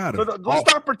all that matters. So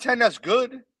let's not pretend that's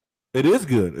good. It is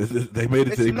good. They made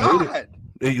it. They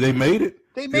made it.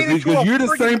 They made it because you're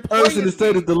the same person that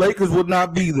said that the Lakers would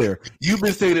not be there. You've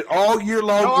been saying it all year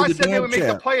long. No, I said they would make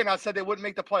the play, and I said they wouldn't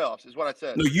make the playoffs. Is what I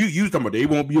said. No, you talking about they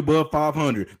won't be above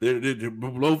 500. They're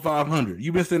below 500.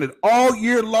 You've been saying it all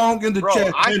year long in the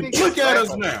chat. And look at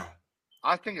us now.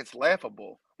 I think it's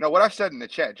laughable. No, what I've said in the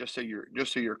chat, just so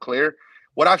you're clear,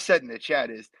 what I've said in the chat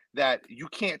is that you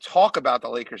can't talk about the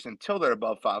Lakers until they're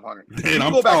above 500. You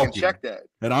can go back and check that.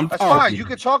 That's fine. You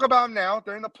can talk about them now.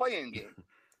 They're in the play-in game.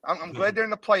 I'm glad they're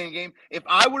in the play-in game. If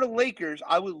I were the Lakers,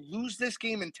 I would lose this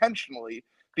game intentionally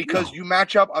because you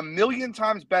match up a million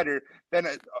times better than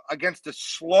against a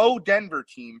slow Denver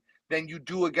team than you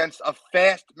do against a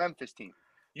fast Memphis team.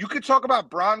 You could talk about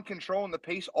Bron controlling the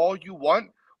pace all you want.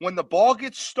 When the ball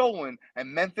gets stolen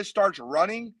and Memphis starts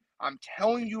running, I'm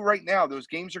telling you right now, those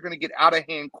games are going to get out of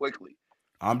hand quickly.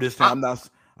 I'm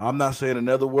not saying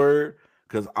another word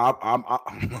because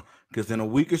because in a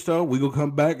week or so we're gonna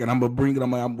come back and I'm gonna bring it.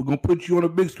 We're gonna put you on a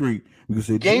big screen. We can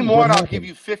say game 1, I'll give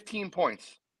you 15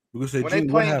 points. We're gonna say when they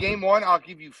play in game 1, I'll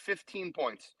give you 15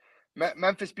 points.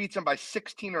 Memphis beats them by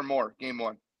 16 or more. Game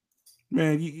 1.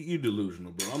 Man, you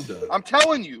delusional, bro. I'm done. I'm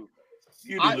telling you.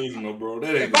 You're delusional, bro.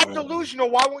 That ain't if I'm delusional,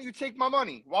 why won't you take my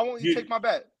money? Why won't you take my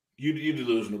bet? You're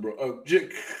delusional, bro.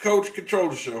 Coach, control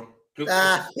the show.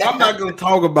 I'm not going to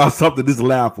talk about something this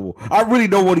laughable. I really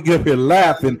don't want to get up here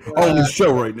laughing on this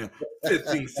show right now.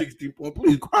 15, 16 points.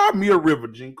 Please, cry me a river,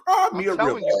 Gene. Cry me a river. I'm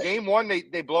telling you, game 1,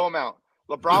 they blow him out.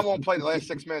 LeBron won't play the last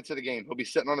 6 minutes of the game. He'll be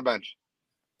sitting on the bench.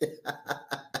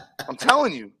 I'm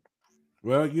telling you.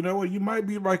 Well, you know what? You might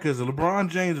be right because LeBron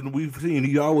James, and we've seen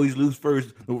he always lose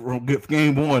first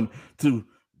game 1 to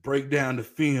break down the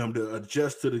film to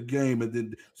adjust to the game and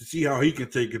then to see how he can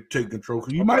take control.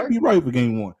 Because you might be right for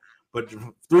game 1, but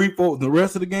 3, 4, the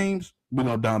rest of the games we're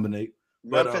gonna dominate.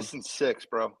 Memphis in 6,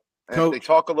 bro. And Coach, if they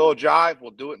talk a little jive,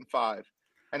 we'll do it in 5.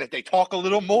 And if they talk a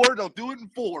little more, they'll do it in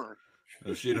 4.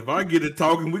 Oh, shit, if I get it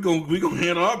talking, we gonna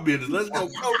handle our business. Let's go,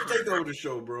 Coach. Take over the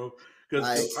show, bro.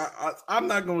 Because I'm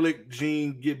not gonna let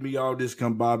Gene get me all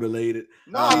discombobulated.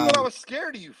 No, I thought I was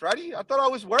scared of you, Freddie. I thought I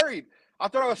was worried. I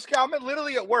thought I was scared. I'm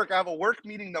literally at work. I have a work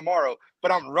meeting tomorrow, but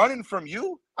I'm running from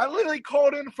you. I literally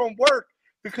called in from work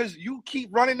because you keep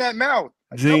running that mouth.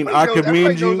 Gene, I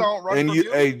commend you, and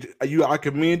I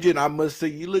commend you, and I must say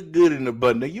you look good in the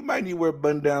button. Now, you might need to wear a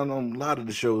button down on a lot of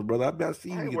the shows, brother. I've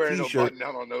seen you get T-shirt. No button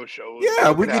down on those shows. Yeah,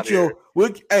 we'll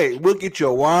get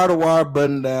your wire-to-wire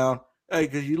button down. Hey,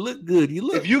 because you look good.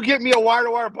 If you get me a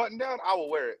wire-to-wire button down, I will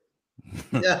wear it.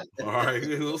 Yeah. All right,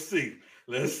 we'll see.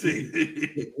 Let's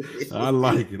see. I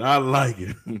like it.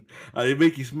 It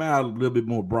make you smile a little bit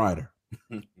more brighter.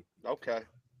 Okay.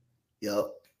 Yep.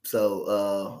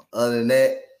 So other than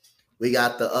that, we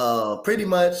got the pretty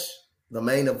much the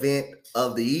main event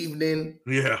of the evening.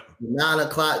 Yeah.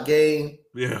 9:00 game.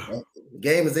 Yeah. The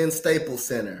game is in Staples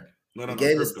Center. The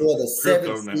game is for the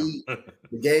 7th seed.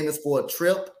 The game is for a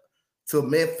trip to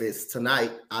Memphis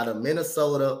tonight out of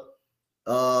Minnesota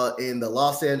in the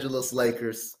Los Angeles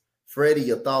Lakers. Freddie,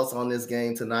 your thoughts on this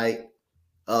game tonight?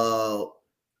 Who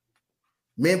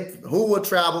will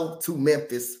travel to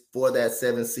Memphis for that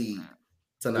 7th seed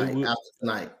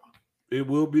tonight? It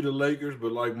will be the Lakers,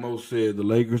 but like Mo said, the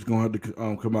Lakers going to have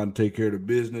to come out and take care of the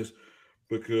business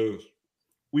because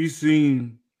we've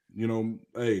seen,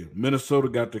 Minnesota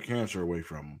got the cancer away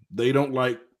from them. They don't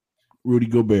like Rudy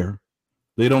Gobert.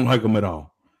 They don't like him at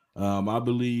all. I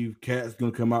believe Cat's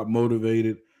going to come out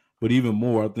motivated, but even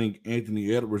more, I think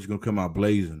Anthony Edwards is going to come out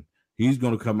blazing. He's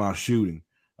going to come out shooting.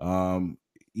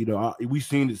 We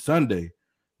seen it Sunday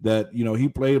that, he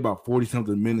played about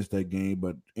 40-something minutes that game,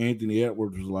 but Anthony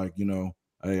Edwards was like,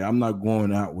 hey, I'm not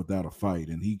going out without a fight.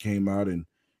 And he came out and,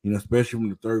 especially from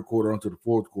the third quarter onto the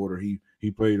fourth quarter,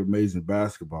 he played amazing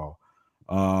basketball.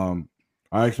 I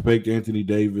expect Anthony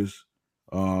Davis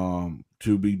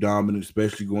to be dominant,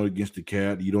 especially going against the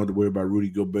Cat. You don't have to worry about Rudy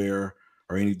Gobert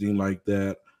or anything like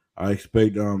that. I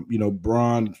expect,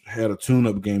 Bron had a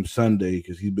tune-up game Sunday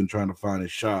because he's been trying to find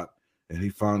his shot, and he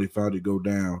finally found it go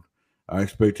down. I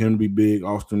expect him to be big,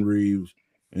 Austin Reeves,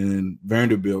 and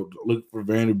Vanderbilt. Look for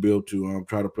Vanderbilt to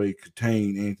try to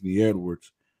contain Anthony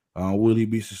Edwards. Will he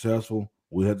be successful?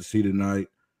 We'll have to see tonight.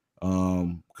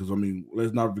 Because,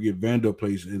 let's not forget Vanderbilt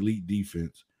plays elite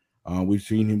defense. We've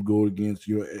seen him go against,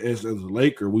 as a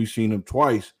Laker, we've seen him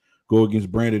twice go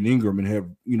against Brandon Ingram and have,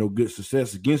 good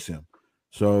success against him.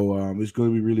 So it's going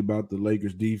to be really about the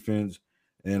Lakers defense.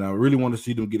 And I really want to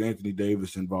see them get Anthony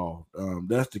Davis involved.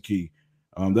 That's the key.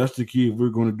 That's the key if we're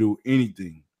going to do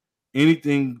anything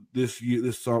this year,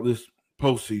 this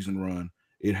postseason run.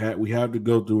 We have to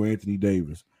go through Anthony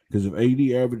Davis, because if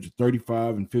AD averages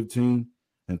 35 and 15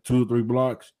 and 2 or 3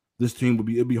 blocks, this team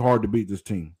it'd be hard to beat this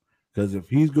team. Because if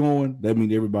he's going, that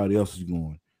means everybody else is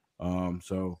going.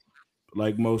 So,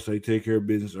 like most say, take care of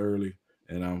business early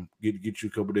and get you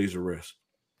a couple of days of rest.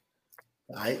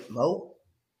 All right, Mo.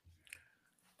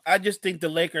 I just think the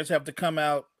Lakers have to come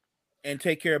out and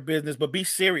take care of business, but be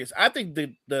serious. I think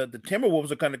the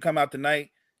Timberwolves are going to come out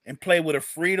tonight and play with a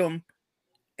freedom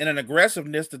and an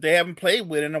aggressiveness that they haven't played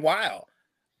with in a while.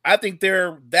 I think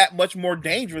they're that much more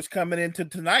dangerous coming into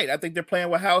tonight. I think they're playing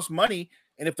with house money,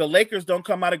 and if the Lakers don't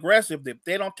come out aggressive, if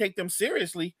they don't take them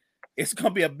seriously, it's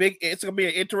going to be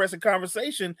an interesting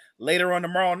conversation later on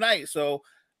tomorrow night. So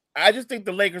I just think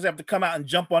the Lakers have to come out and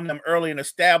jump on them early and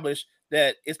establish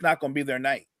that it's not going to be their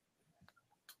night.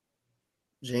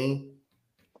 Gene?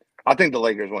 I think the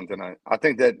Lakers won tonight. I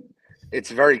think that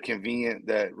it's very convenient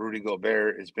that Rudy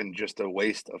Gobert has been just a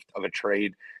waste of a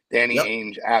trade. Danny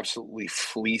Ainge absolutely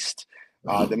fleeced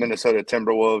the Minnesota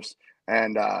Timberwolves.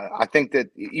 And I think that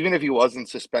even if he wasn't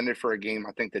suspended for a game,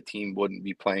 I think the team wouldn't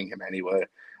be playing him anyway.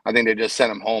 I think they just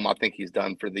sent him home. I think he's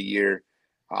done for the year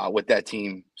with that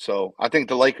team. So I think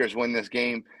the Lakers win this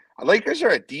game. Lakers are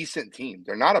a decent team.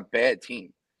 They're not a bad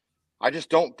team. I just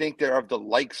don't think they're of the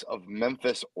likes of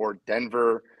Memphis or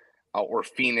Denver or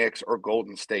Phoenix or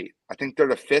Golden State. I think they're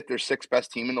the 5th or 6th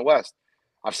best team in the West.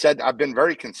 I've been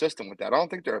very consistent with that. I don't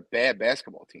think they're a bad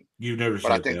basketball team. You've never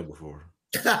said that before.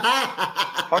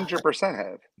 100%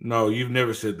 have. No, you've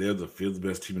never said they're the 5th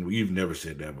best team. You've never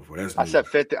said that before. That's I said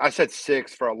 5th. I said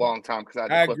 6th for a long time because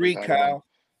I agree, Kyle.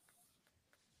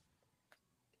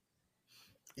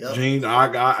 Yep. Gene,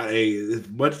 as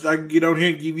much as I can get on here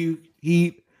and give you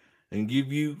heat and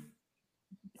give you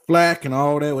flack and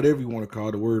all that, whatever you want to call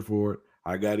the word for it,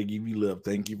 I got to give you love.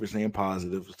 Thank you for saying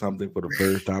positive for something for the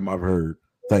first time I've heard.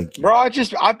 Thank you. Bro,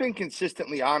 I've been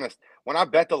consistently honest. When I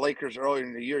bet the Lakers earlier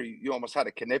in the year, you almost had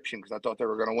a conniption because I thought they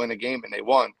were going to win a game and they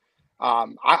won.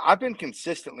 I've been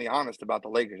consistently honest about the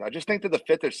Lakers. I just think they're the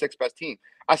 5th or 6th best team.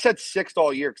 I said 6th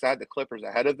all year because I had the Clippers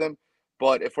ahead of them.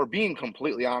 But if we're being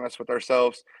completely honest with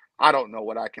ourselves, I don't know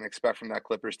what I can expect from that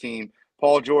Clippers team.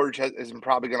 Paul George isn't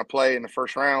probably going to play in the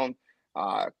first round.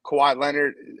 Kawhi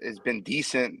Leonard has been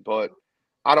decent, but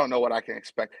I don't know what I can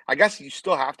expect. I guess you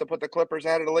still have to put the Clippers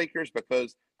ahead of the Lakers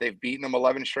because they've beaten them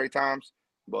 11 straight times.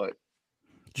 But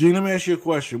Gene, let me ask you a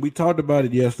question. We talked about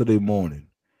it yesterday morning.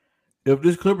 If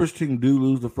this Clippers team do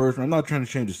lose the first round, I'm not trying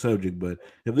to change the subject, but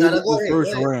if they lose the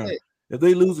first round, if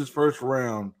they lose this first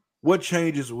round, what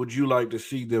changes would you like to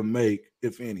see them make,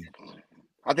 if any?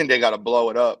 I think they got to blow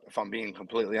it up, if I'm being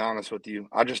completely honest with you.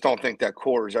 I just don't think that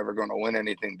core is ever going to win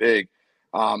anything big.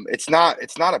 It's not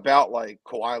about like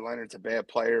Kawhi Leonard's a bad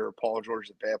player or Paul George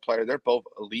is a bad player. They're both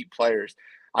elite players.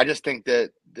 I just think that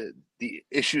the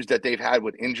issues that they've had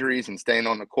with injuries and staying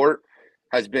on the court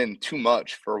has been too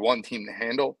much for one team to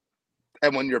handle.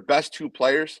 And when your best 2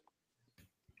 players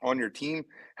on your team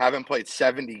haven't played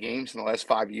 70 games in the last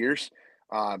 5 years,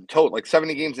 total like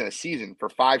 70 games in a season for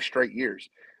 5 straight years,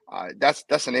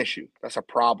 that's an issue. That's a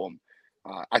problem.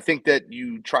 I think that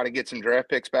you try to get some draft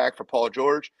picks back for Paul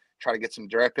George, try to get some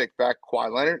draft picks back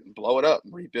Kawhi Leonard, and blow it up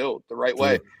and rebuild the right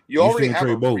way. You already have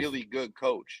a really good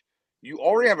coach. You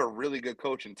already have a really good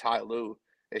coach in Ty Lue.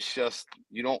 It's just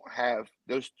you don't have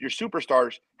those. Your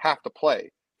superstars have to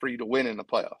play for you to win in the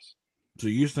playoffs. So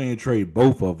you're saying trade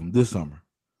both of them this summer?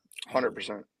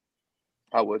 100%.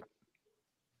 I would.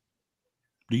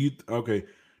 Do you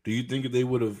think if they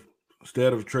would have,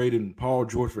 instead of trading Paul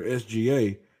George for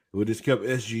SGA, would just kept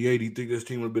SGA? Do you think this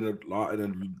team would have been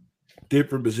in a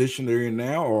different position they're in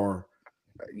now? Or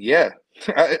yeah,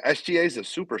 SGA is a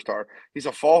superstar. He's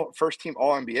a first team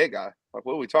All NBA guy. Like,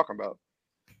 what are we talking about?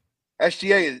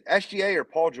 SGA or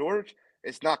Paul George.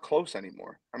 It's not close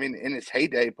anymore. I mean, in his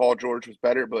heyday, Paul George was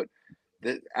better, but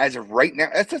as of right now,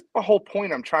 that's just the whole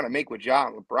point I'm trying to make with Ja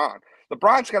and LeBron.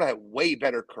 LeBron's got a way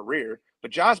better career, but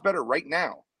Ja's better right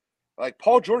now. Like,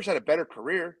 Paul George had a better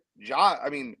career.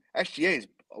 SGA is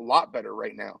a lot better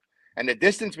right now. And the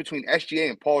distance between SGA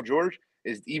and Paul George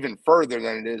is even further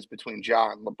than it is between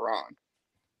Ja and LeBron.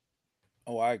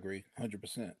 Oh, I agree.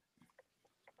 100%.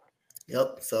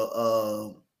 Yep.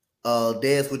 So,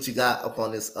 Des, what you got up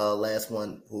on this last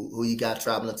one? Who you got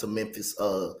traveling to Memphis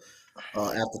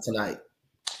after tonight?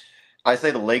 I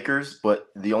say the Lakers, but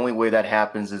the only way that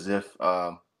happens is if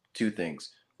two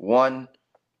things. One,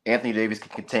 Anthony Davis can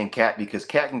contain Cat because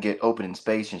Cat can get open in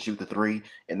space and shoot the three,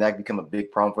 and that can become a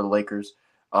big problem for the Lakers.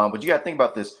 But you got to think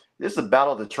about this. This is a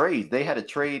battle of the trades. They had to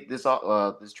trade this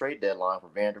trade deadline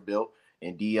for Vanderbilt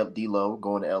and D'Lo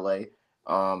going to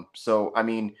LA. So I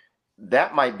mean,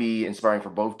 that might be inspiring for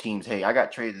both teams. Hey, I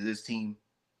got traded to this team,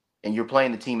 and you're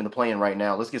playing the team in the play-in right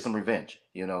now. Let's get some revenge,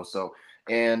 you know. So,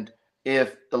 and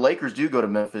if the Lakers do go to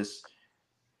Memphis,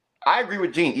 I agree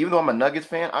with Gene. Even though I'm a Nuggets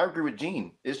fan, I agree with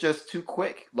Gene. It's just too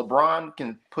quick. LeBron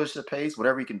can push the pace,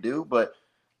 whatever he can do, but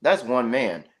that's one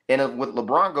man. And if with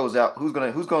LeBron goes out, who's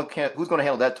gonna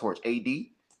handle that torch? AD?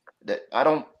 That I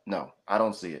don't know. I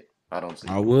don't see it.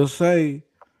 I will say,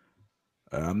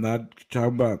 I'm not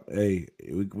talking about. Hey,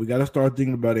 we got to start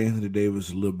thinking about Anthony Davis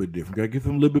a little bit different. Got to give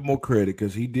him a little bit more credit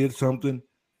because he did something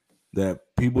that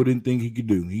people didn't think he could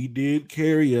do. He did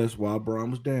carry us while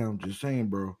Braun was down. Just saying,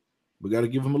 bro. We got to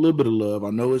give him a little bit of love. I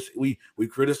know we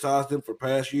criticized him for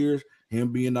past years,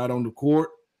 him being not on the court,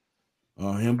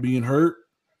 him being hurt,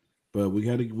 but we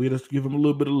just give him a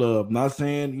little bit of love. Not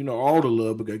saying all the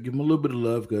love, but got to give him a little bit of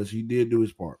love because he did do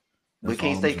his part. We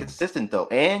can't stay consistent though,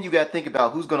 and you got to think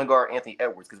about who's going to guard Anthony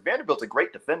Edwards because Vanderbilt's a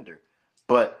great defender,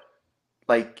 but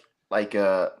like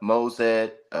Mo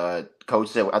said, Coach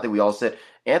said, I think we all said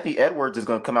Anthony Edwards is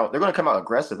going to come out. They're going to come out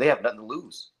aggressive. They have nothing to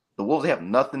lose. The Wolves, they have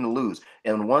nothing to lose.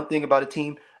 And one thing about a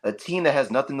team that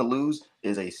has nothing to lose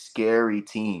is a scary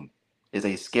team.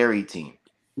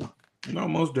 No,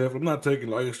 most definitely. I'm not taking,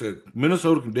 like I said,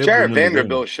 Minnesota can definitely. Jared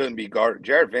Vanderbilt shouldn't be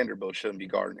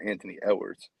guarding Anthony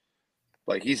Edwards.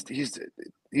 Like he's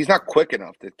not quick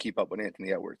enough to keep up with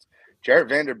Anthony Edwards. Jared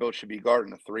Vanderbilt should be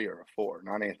guarding a 3 or a 4,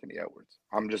 not Anthony Edwards.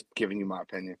 I'm just giving you my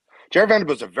opinion. Jared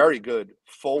Vanderbilt's a very good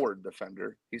forward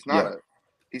defender. He's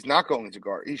not going to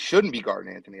guard. He shouldn't be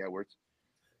guarding Anthony Edwards.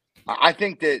 I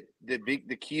think that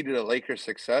the key to the Lakers'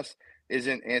 success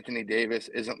isn't Anthony Davis,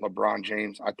 isn't LeBron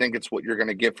James. I think it's what you're going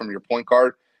to get from your point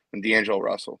guard and D'Angelo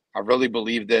Russell. I really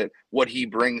believe that what he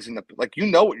brings what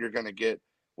you're going to get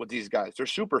with these guys. They're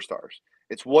superstars.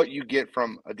 It's what you get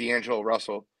from a D'Angelo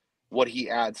Russell, what he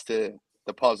adds to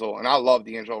the puzzle. And I love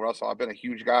D'Angelo Russell. I've been a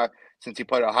huge guy since he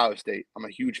played at Ohio State. I'm a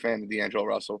huge fan of D'Angelo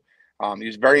Russell. He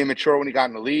was very immature when he got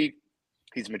in the league.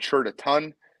 He's matured a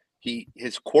ton.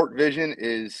 His court vision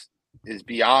is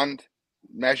beyond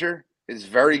measure. Is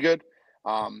very good.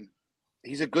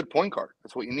 He's a good point guard.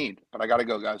 That's what you need. But I got to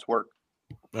go, guys. Work.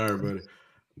 All right,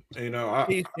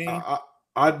 buddy.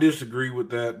 I disagree with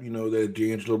that. That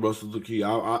D'Angelo Russell's the key.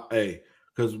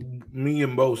 Because me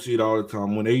and Bo see it all the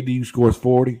time. When AD scores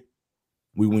 40,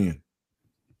 we win.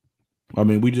 I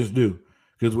mean, we just do.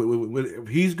 Because if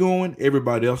he's going,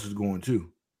 everybody else is going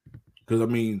too. Because, I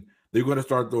mean, they're going to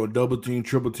start throwing double teams,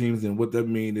 triple teams, and what that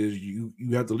means is you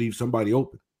have to leave somebody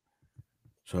open.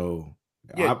 So,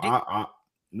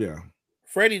 yeah.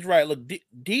 Freddie's right. Look,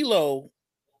 D'Lo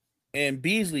and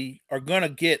Beasley are going to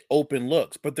get open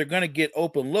looks, but they're going to get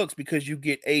open looks because you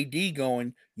get AD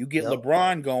going, you get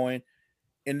LeBron going,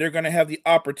 and they're going to have the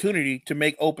opportunity to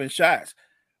make open shots.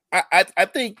 I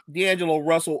think D'Angelo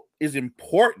Russell is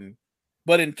important,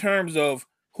 but in terms of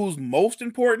who's most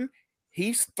important,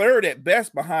 he's third at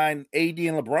best behind AD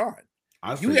and LeBron.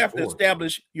 You have to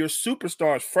establish your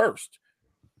superstars first.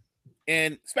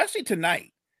 And especially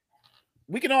tonight,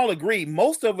 we can all agree,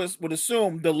 most of us would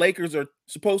assume the Lakers are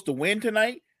supposed to win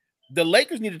tonight. The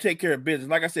Lakers need to take care of business.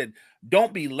 Like I said,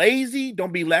 don't be lazy.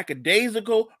 Don't be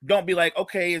lackadaisical. Don't be like,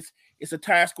 okay, it's a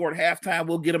tie score at halftime.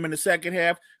 We'll get them in the second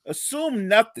half. Assume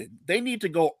nothing. They need to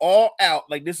go all out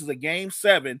like this is a game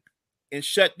 7 and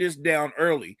shut this down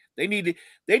early. They need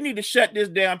to shut this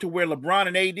down to where LeBron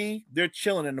and AD, they're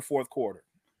chilling in the fourth quarter.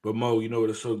 But Mo, you know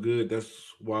what is so good? That's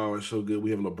why it's so good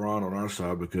we have LeBron on our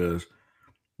side, because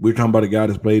we're talking about a guy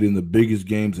that's played in the biggest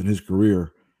games in his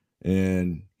career,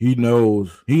 and he knows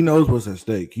what's at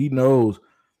stake. He knows,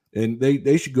 and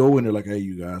they should go in there like, hey,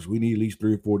 you guys, we need at least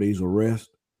 3 or 4 days of rest.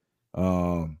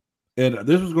 And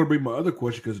this was going to be my other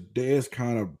question, because Dez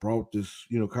kind of brought this,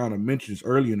 kind of mentioned this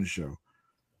early in the show.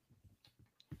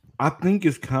 I think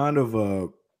it's kind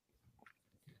of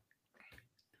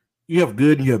you have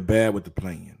good and you have bad with the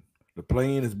playing. The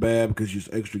playing is bad because it's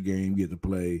extra game you get to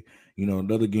play.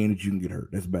 Another game that you can get hurt.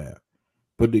 That's bad.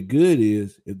 But the good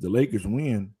is, if the Lakers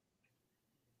win,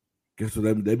 guess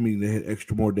what? That means they had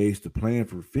extra more days to plan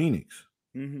for Phoenix,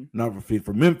 not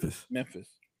for Memphis.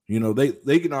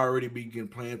 They can already begin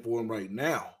playing for them right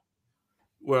now.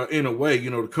 Well, in a way,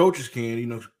 the coaches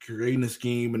can, creating a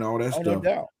scheme and all that stuff. No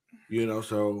doubt.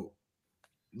 So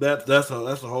that's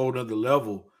a whole other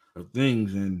level of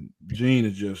things. And Gene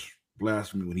is just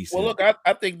blasphemy when he said. Well, look,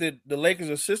 I think that the Lakers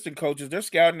assistant coaches, they're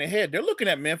scouting ahead. They're looking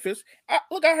at Memphis. I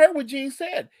heard what Gene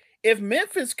said. If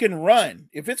Memphis can run,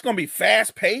 if it's going to be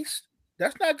fast paced,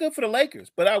 that's not good for the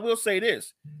Lakers. But I will say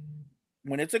this: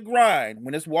 when it's a grind,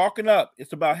 when it's walking up,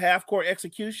 it's about half court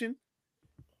execution.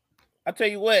 I tell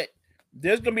you what,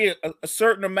 there's going to be a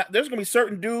certain amount. There's going to be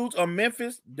certain dudes on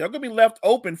Memphis. They're going to be left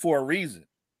open for a reason.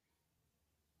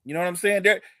 You know what I'm saying?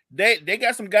 They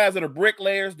got some guys that are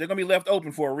bricklayers. They're going to be left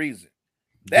open for a reason.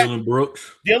 Dylan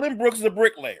Brooks. Dylan Brooks is a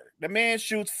bricklayer. The man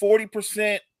shoots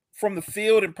 40% from the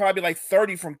field and probably like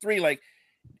 30 from three. Like,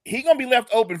 he's going to be left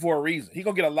open for a reason. He's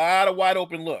going to get a lot of wide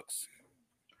open looks.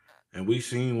 And we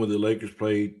seen when the Lakers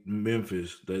played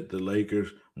Memphis that the Lakers,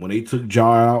 when they took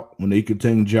Ja out, when they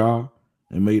contained Ja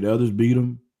and made others beat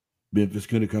them, Memphis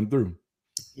couldn't come through.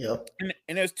 Yep.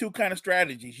 And there's two kind of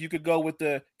strategies. You could go with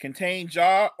the contained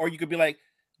Ja, or you could be like,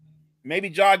 maybe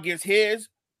Ja gets his,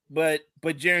 but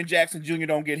Jaren Jackson Jr.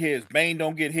 don't get his. Bane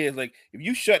don't get his. Like, if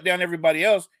you shut down everybody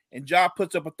else and Ja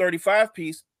puts up a 35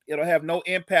 piece, it'll have no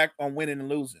impact on winning and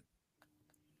losing.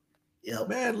 Yep.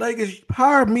 Man, Lakers,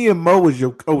 hire me and Mo as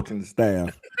your coaching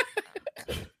staff.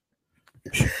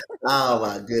 Oh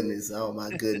my goodness.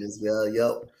 Well,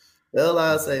 yep. Well,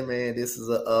 I say, man, this is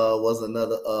was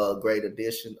another great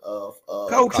edition of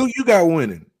Coach, who you got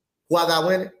winning? Who I got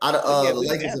winning? Out of the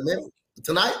Lakers and Memphis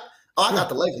tonight? Oh, I got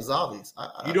the Lakers, obvious.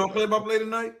 You don't play by play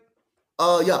tonight?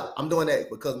 Yeah, I'm doing that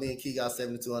because me and Key got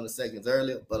 7,200 seconds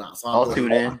earlier. But I'll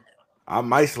tune in. I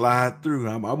might slide through.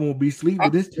 I won't be sleeping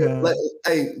this time.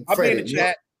 Hey, I'll Freddie, be in the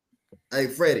chat. Hey,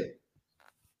 Freddie.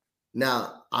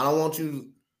 Now, I don't want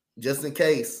you, just in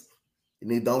case,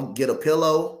 don't get a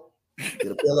pillow.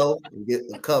 Get a pillow and get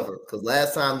the cover. Because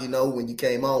last time, when you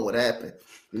came on, what happened?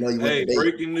 You went Hey,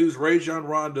 breaking news. Rajon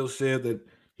Rondo said that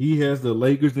he has the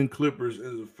Lakers and Clippers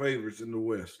as the favorites in the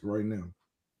West right now.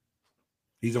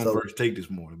 He's on First Take this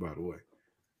morning, by the way.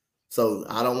 So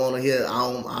I don't want to hear.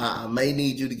 I may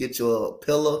need you to get you a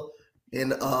pillow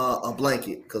and a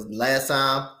blanket because last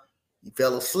time you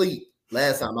fell asleep.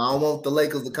 Last time I don't want the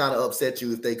Lakers to kind of upset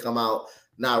you if they come out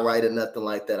not right or nothing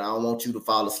like that. I don't want you to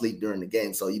fall asleep during the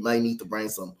game. So you might need to bring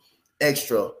some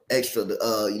extra.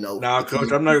 Nah,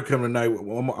 Coach, I'm not gonna come tonight.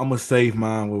 I'm gonna save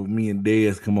mine with me and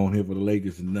Dez come on here for the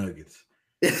Lakers and Nuggets.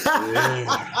 Yeah.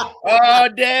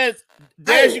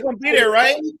 Dez, you gonna be there,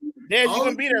 right? Dez, you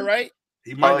gonna be there, right?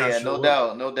 He might not show no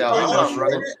doubt.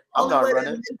 I'm not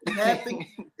running.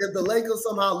 If the Lakers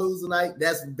somehow lose tonight,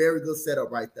 that's a very good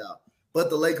setup right there. But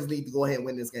the Lakers need to go ahead and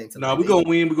win this game tonight. No, we're gonna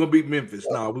win. We're gonna beat Memphis.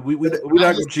 No, we're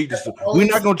not gonna cheat the system. We're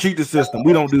not gonna cheat the system.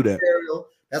 We don't do that.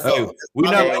 We're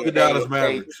not like the Dallas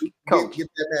Mavericks. Coach, get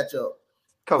that matchup.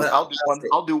 Coach,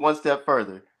 I'll do one step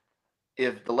further.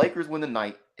 If the Lakers win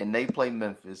tonight and they play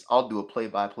Memphis, I'll do a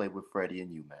play-by-play with Freddie and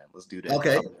you, man. Let's do that.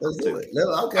 Okay, let's do it.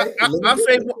 Okay,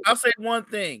 I'll say one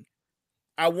thing.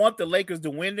 I want the Lakers to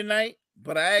win tonight,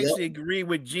 but I actually agree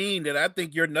with Gene that I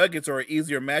think your Nuggets are an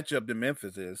easier matchup than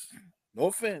Memphis is. No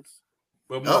offense.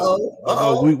 But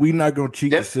we're not gonna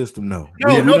cheat the system, no.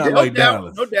 We're not like doubt,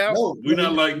 Dallas. No doubt. We're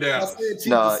not like Dallas.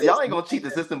 No, y'all ain't gonna cheat the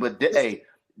system, but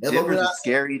Denver's a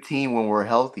scary team when we're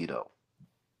healthy, though.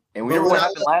 And we remember what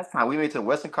happened last time. We made it to the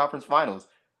Western Conference Finals.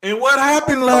 And what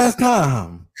happened last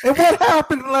time? Who'd you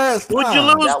lose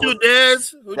to,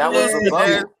 Dez?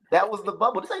 That was the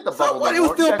bubble. This ain't the bubble. It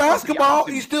was still basketball.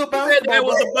 He's still basketball. That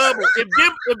was the bubble.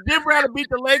 If Denver had to beat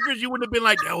the Lakers, you wouldn't have been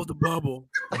like, that was the bubble.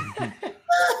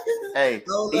 Hey,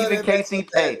 even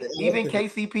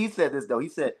KCP said this, though. He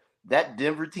said that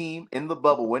Denver team in the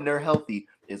bubble, when they're healthy,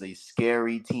 is a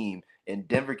scary team, and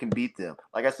Denver can beat them.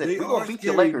 Like I said, we're going to beat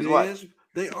the Lakers. What?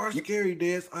 They are scary,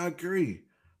 Des. I agree.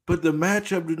 But the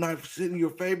matchup do not sit in your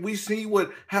favor. We see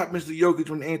what happens to Jokic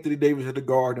when Anthony Davis hit the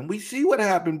guard, and we see what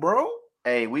happened, bro.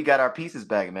 Hey, we got our pieces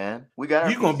back, man. You're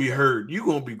going to be hurt. You're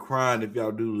going to be crying if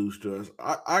y'all do lose to us.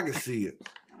 I can see it.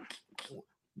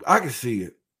 I can see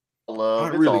it.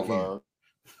 Love. I really can.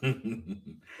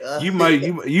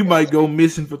 You might go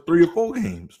missing for 3 or 4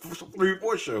 games, for 3 or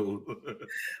 4 shows.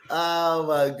 Oh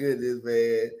my goodness,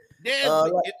 man!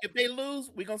 If they lose,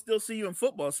 we're gonna still see you in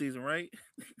football season, right?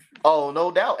 Oh,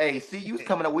 no doubt. Hey, CU's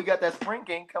coming up. We got that spring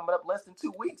game coming up less than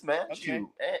 2 weeks, man. Okay. Shoot.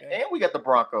 And we got the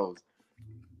Broncos.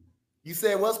 You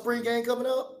said what spring game coming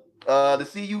up? The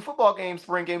CU football game,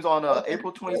 spring game's on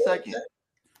April 22nd.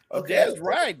 Okay, that's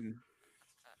riding.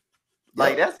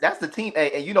 Like that's the team.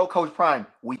 Hey, and Coach Prime,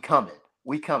 we coming,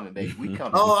 baby, we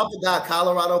coming. Oh, I forgot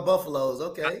Colorado Buffaloes.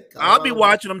 Okay, I'll be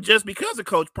watching them just because of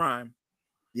Coach Prime.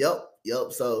 Yep.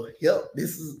 So,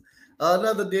 this is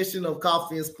another edition of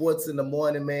Coffee and Sports in the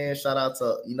Morning, man. Shout out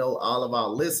to all of our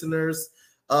listeners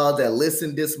that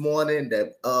listened this morning,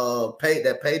 that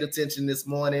paid attention this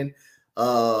morning.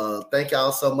 Thank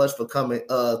y'all so much for coming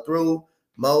through.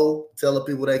 Mo, tell the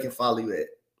people they can follow you at.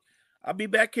 I'll be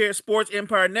back here at Sports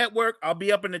Empire Network. I'll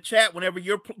be up in the chat whenever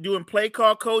you're doing Play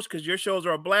Call, Coach, because your shows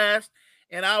are a blast.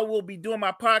 And I will be doing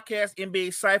my podcast,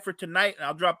 NBA Cypher, tonight, and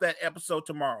I'll drop that episode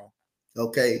tomorrow.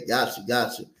 Okay, gotcha.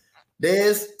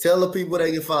 Des, tell the people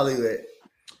they can follow you at.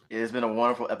 It's been a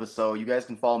wonderful episode. You guys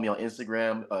can follow me on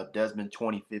Instagram,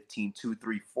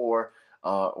 Desmond2015-234,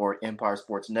 or Empire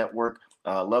Sports Network.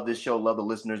 Love this show. Love the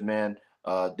listeners, man.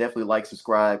 Definitely like,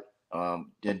 subscribe, and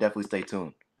definitely stay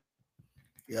tuned.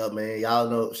 Yeah, man. Y'all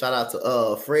know. Shout out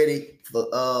to Freddie for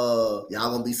y'all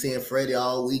gonna be seeing Freddie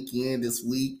all weekend this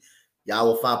week. Y'all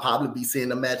will probably be seeing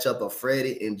the matchup of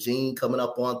Freddie and Gene coming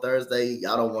up on Thursday.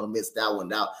 Y'all don't want to miss that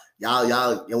one out.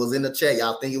 Y'all, it was in the chat.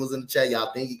 Y'all think it was in the chat.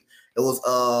 Y'all think it was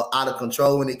out of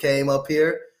control when it came up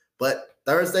here. But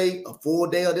Thursday, a full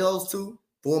day of those two,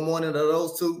 full morning of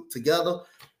those two together.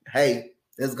 Hey,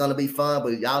 it's gonna be fun.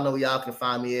 But y'all know y'all can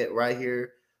find me at right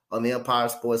here on the Empire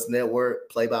Sports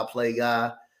Network, play-by-play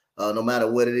guy. No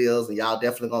matter what it is, and y'all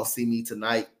definitely gonna see me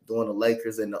tonight doing the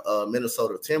Lakers and the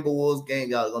Minnesota Timberwolves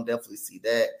game. Y'all gonna definitely see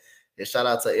that. And shout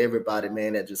out to everybody,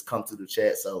 man, that just come through the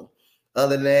chat. So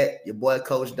other than that, your boy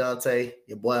Coach Dante,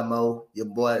 your boy Mo, your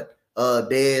boy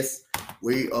Des,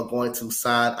 we are going to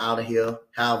sign out of here.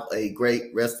 Have a great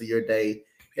rest of your day,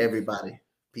 everybody.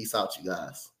 Peace out, you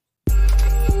guys.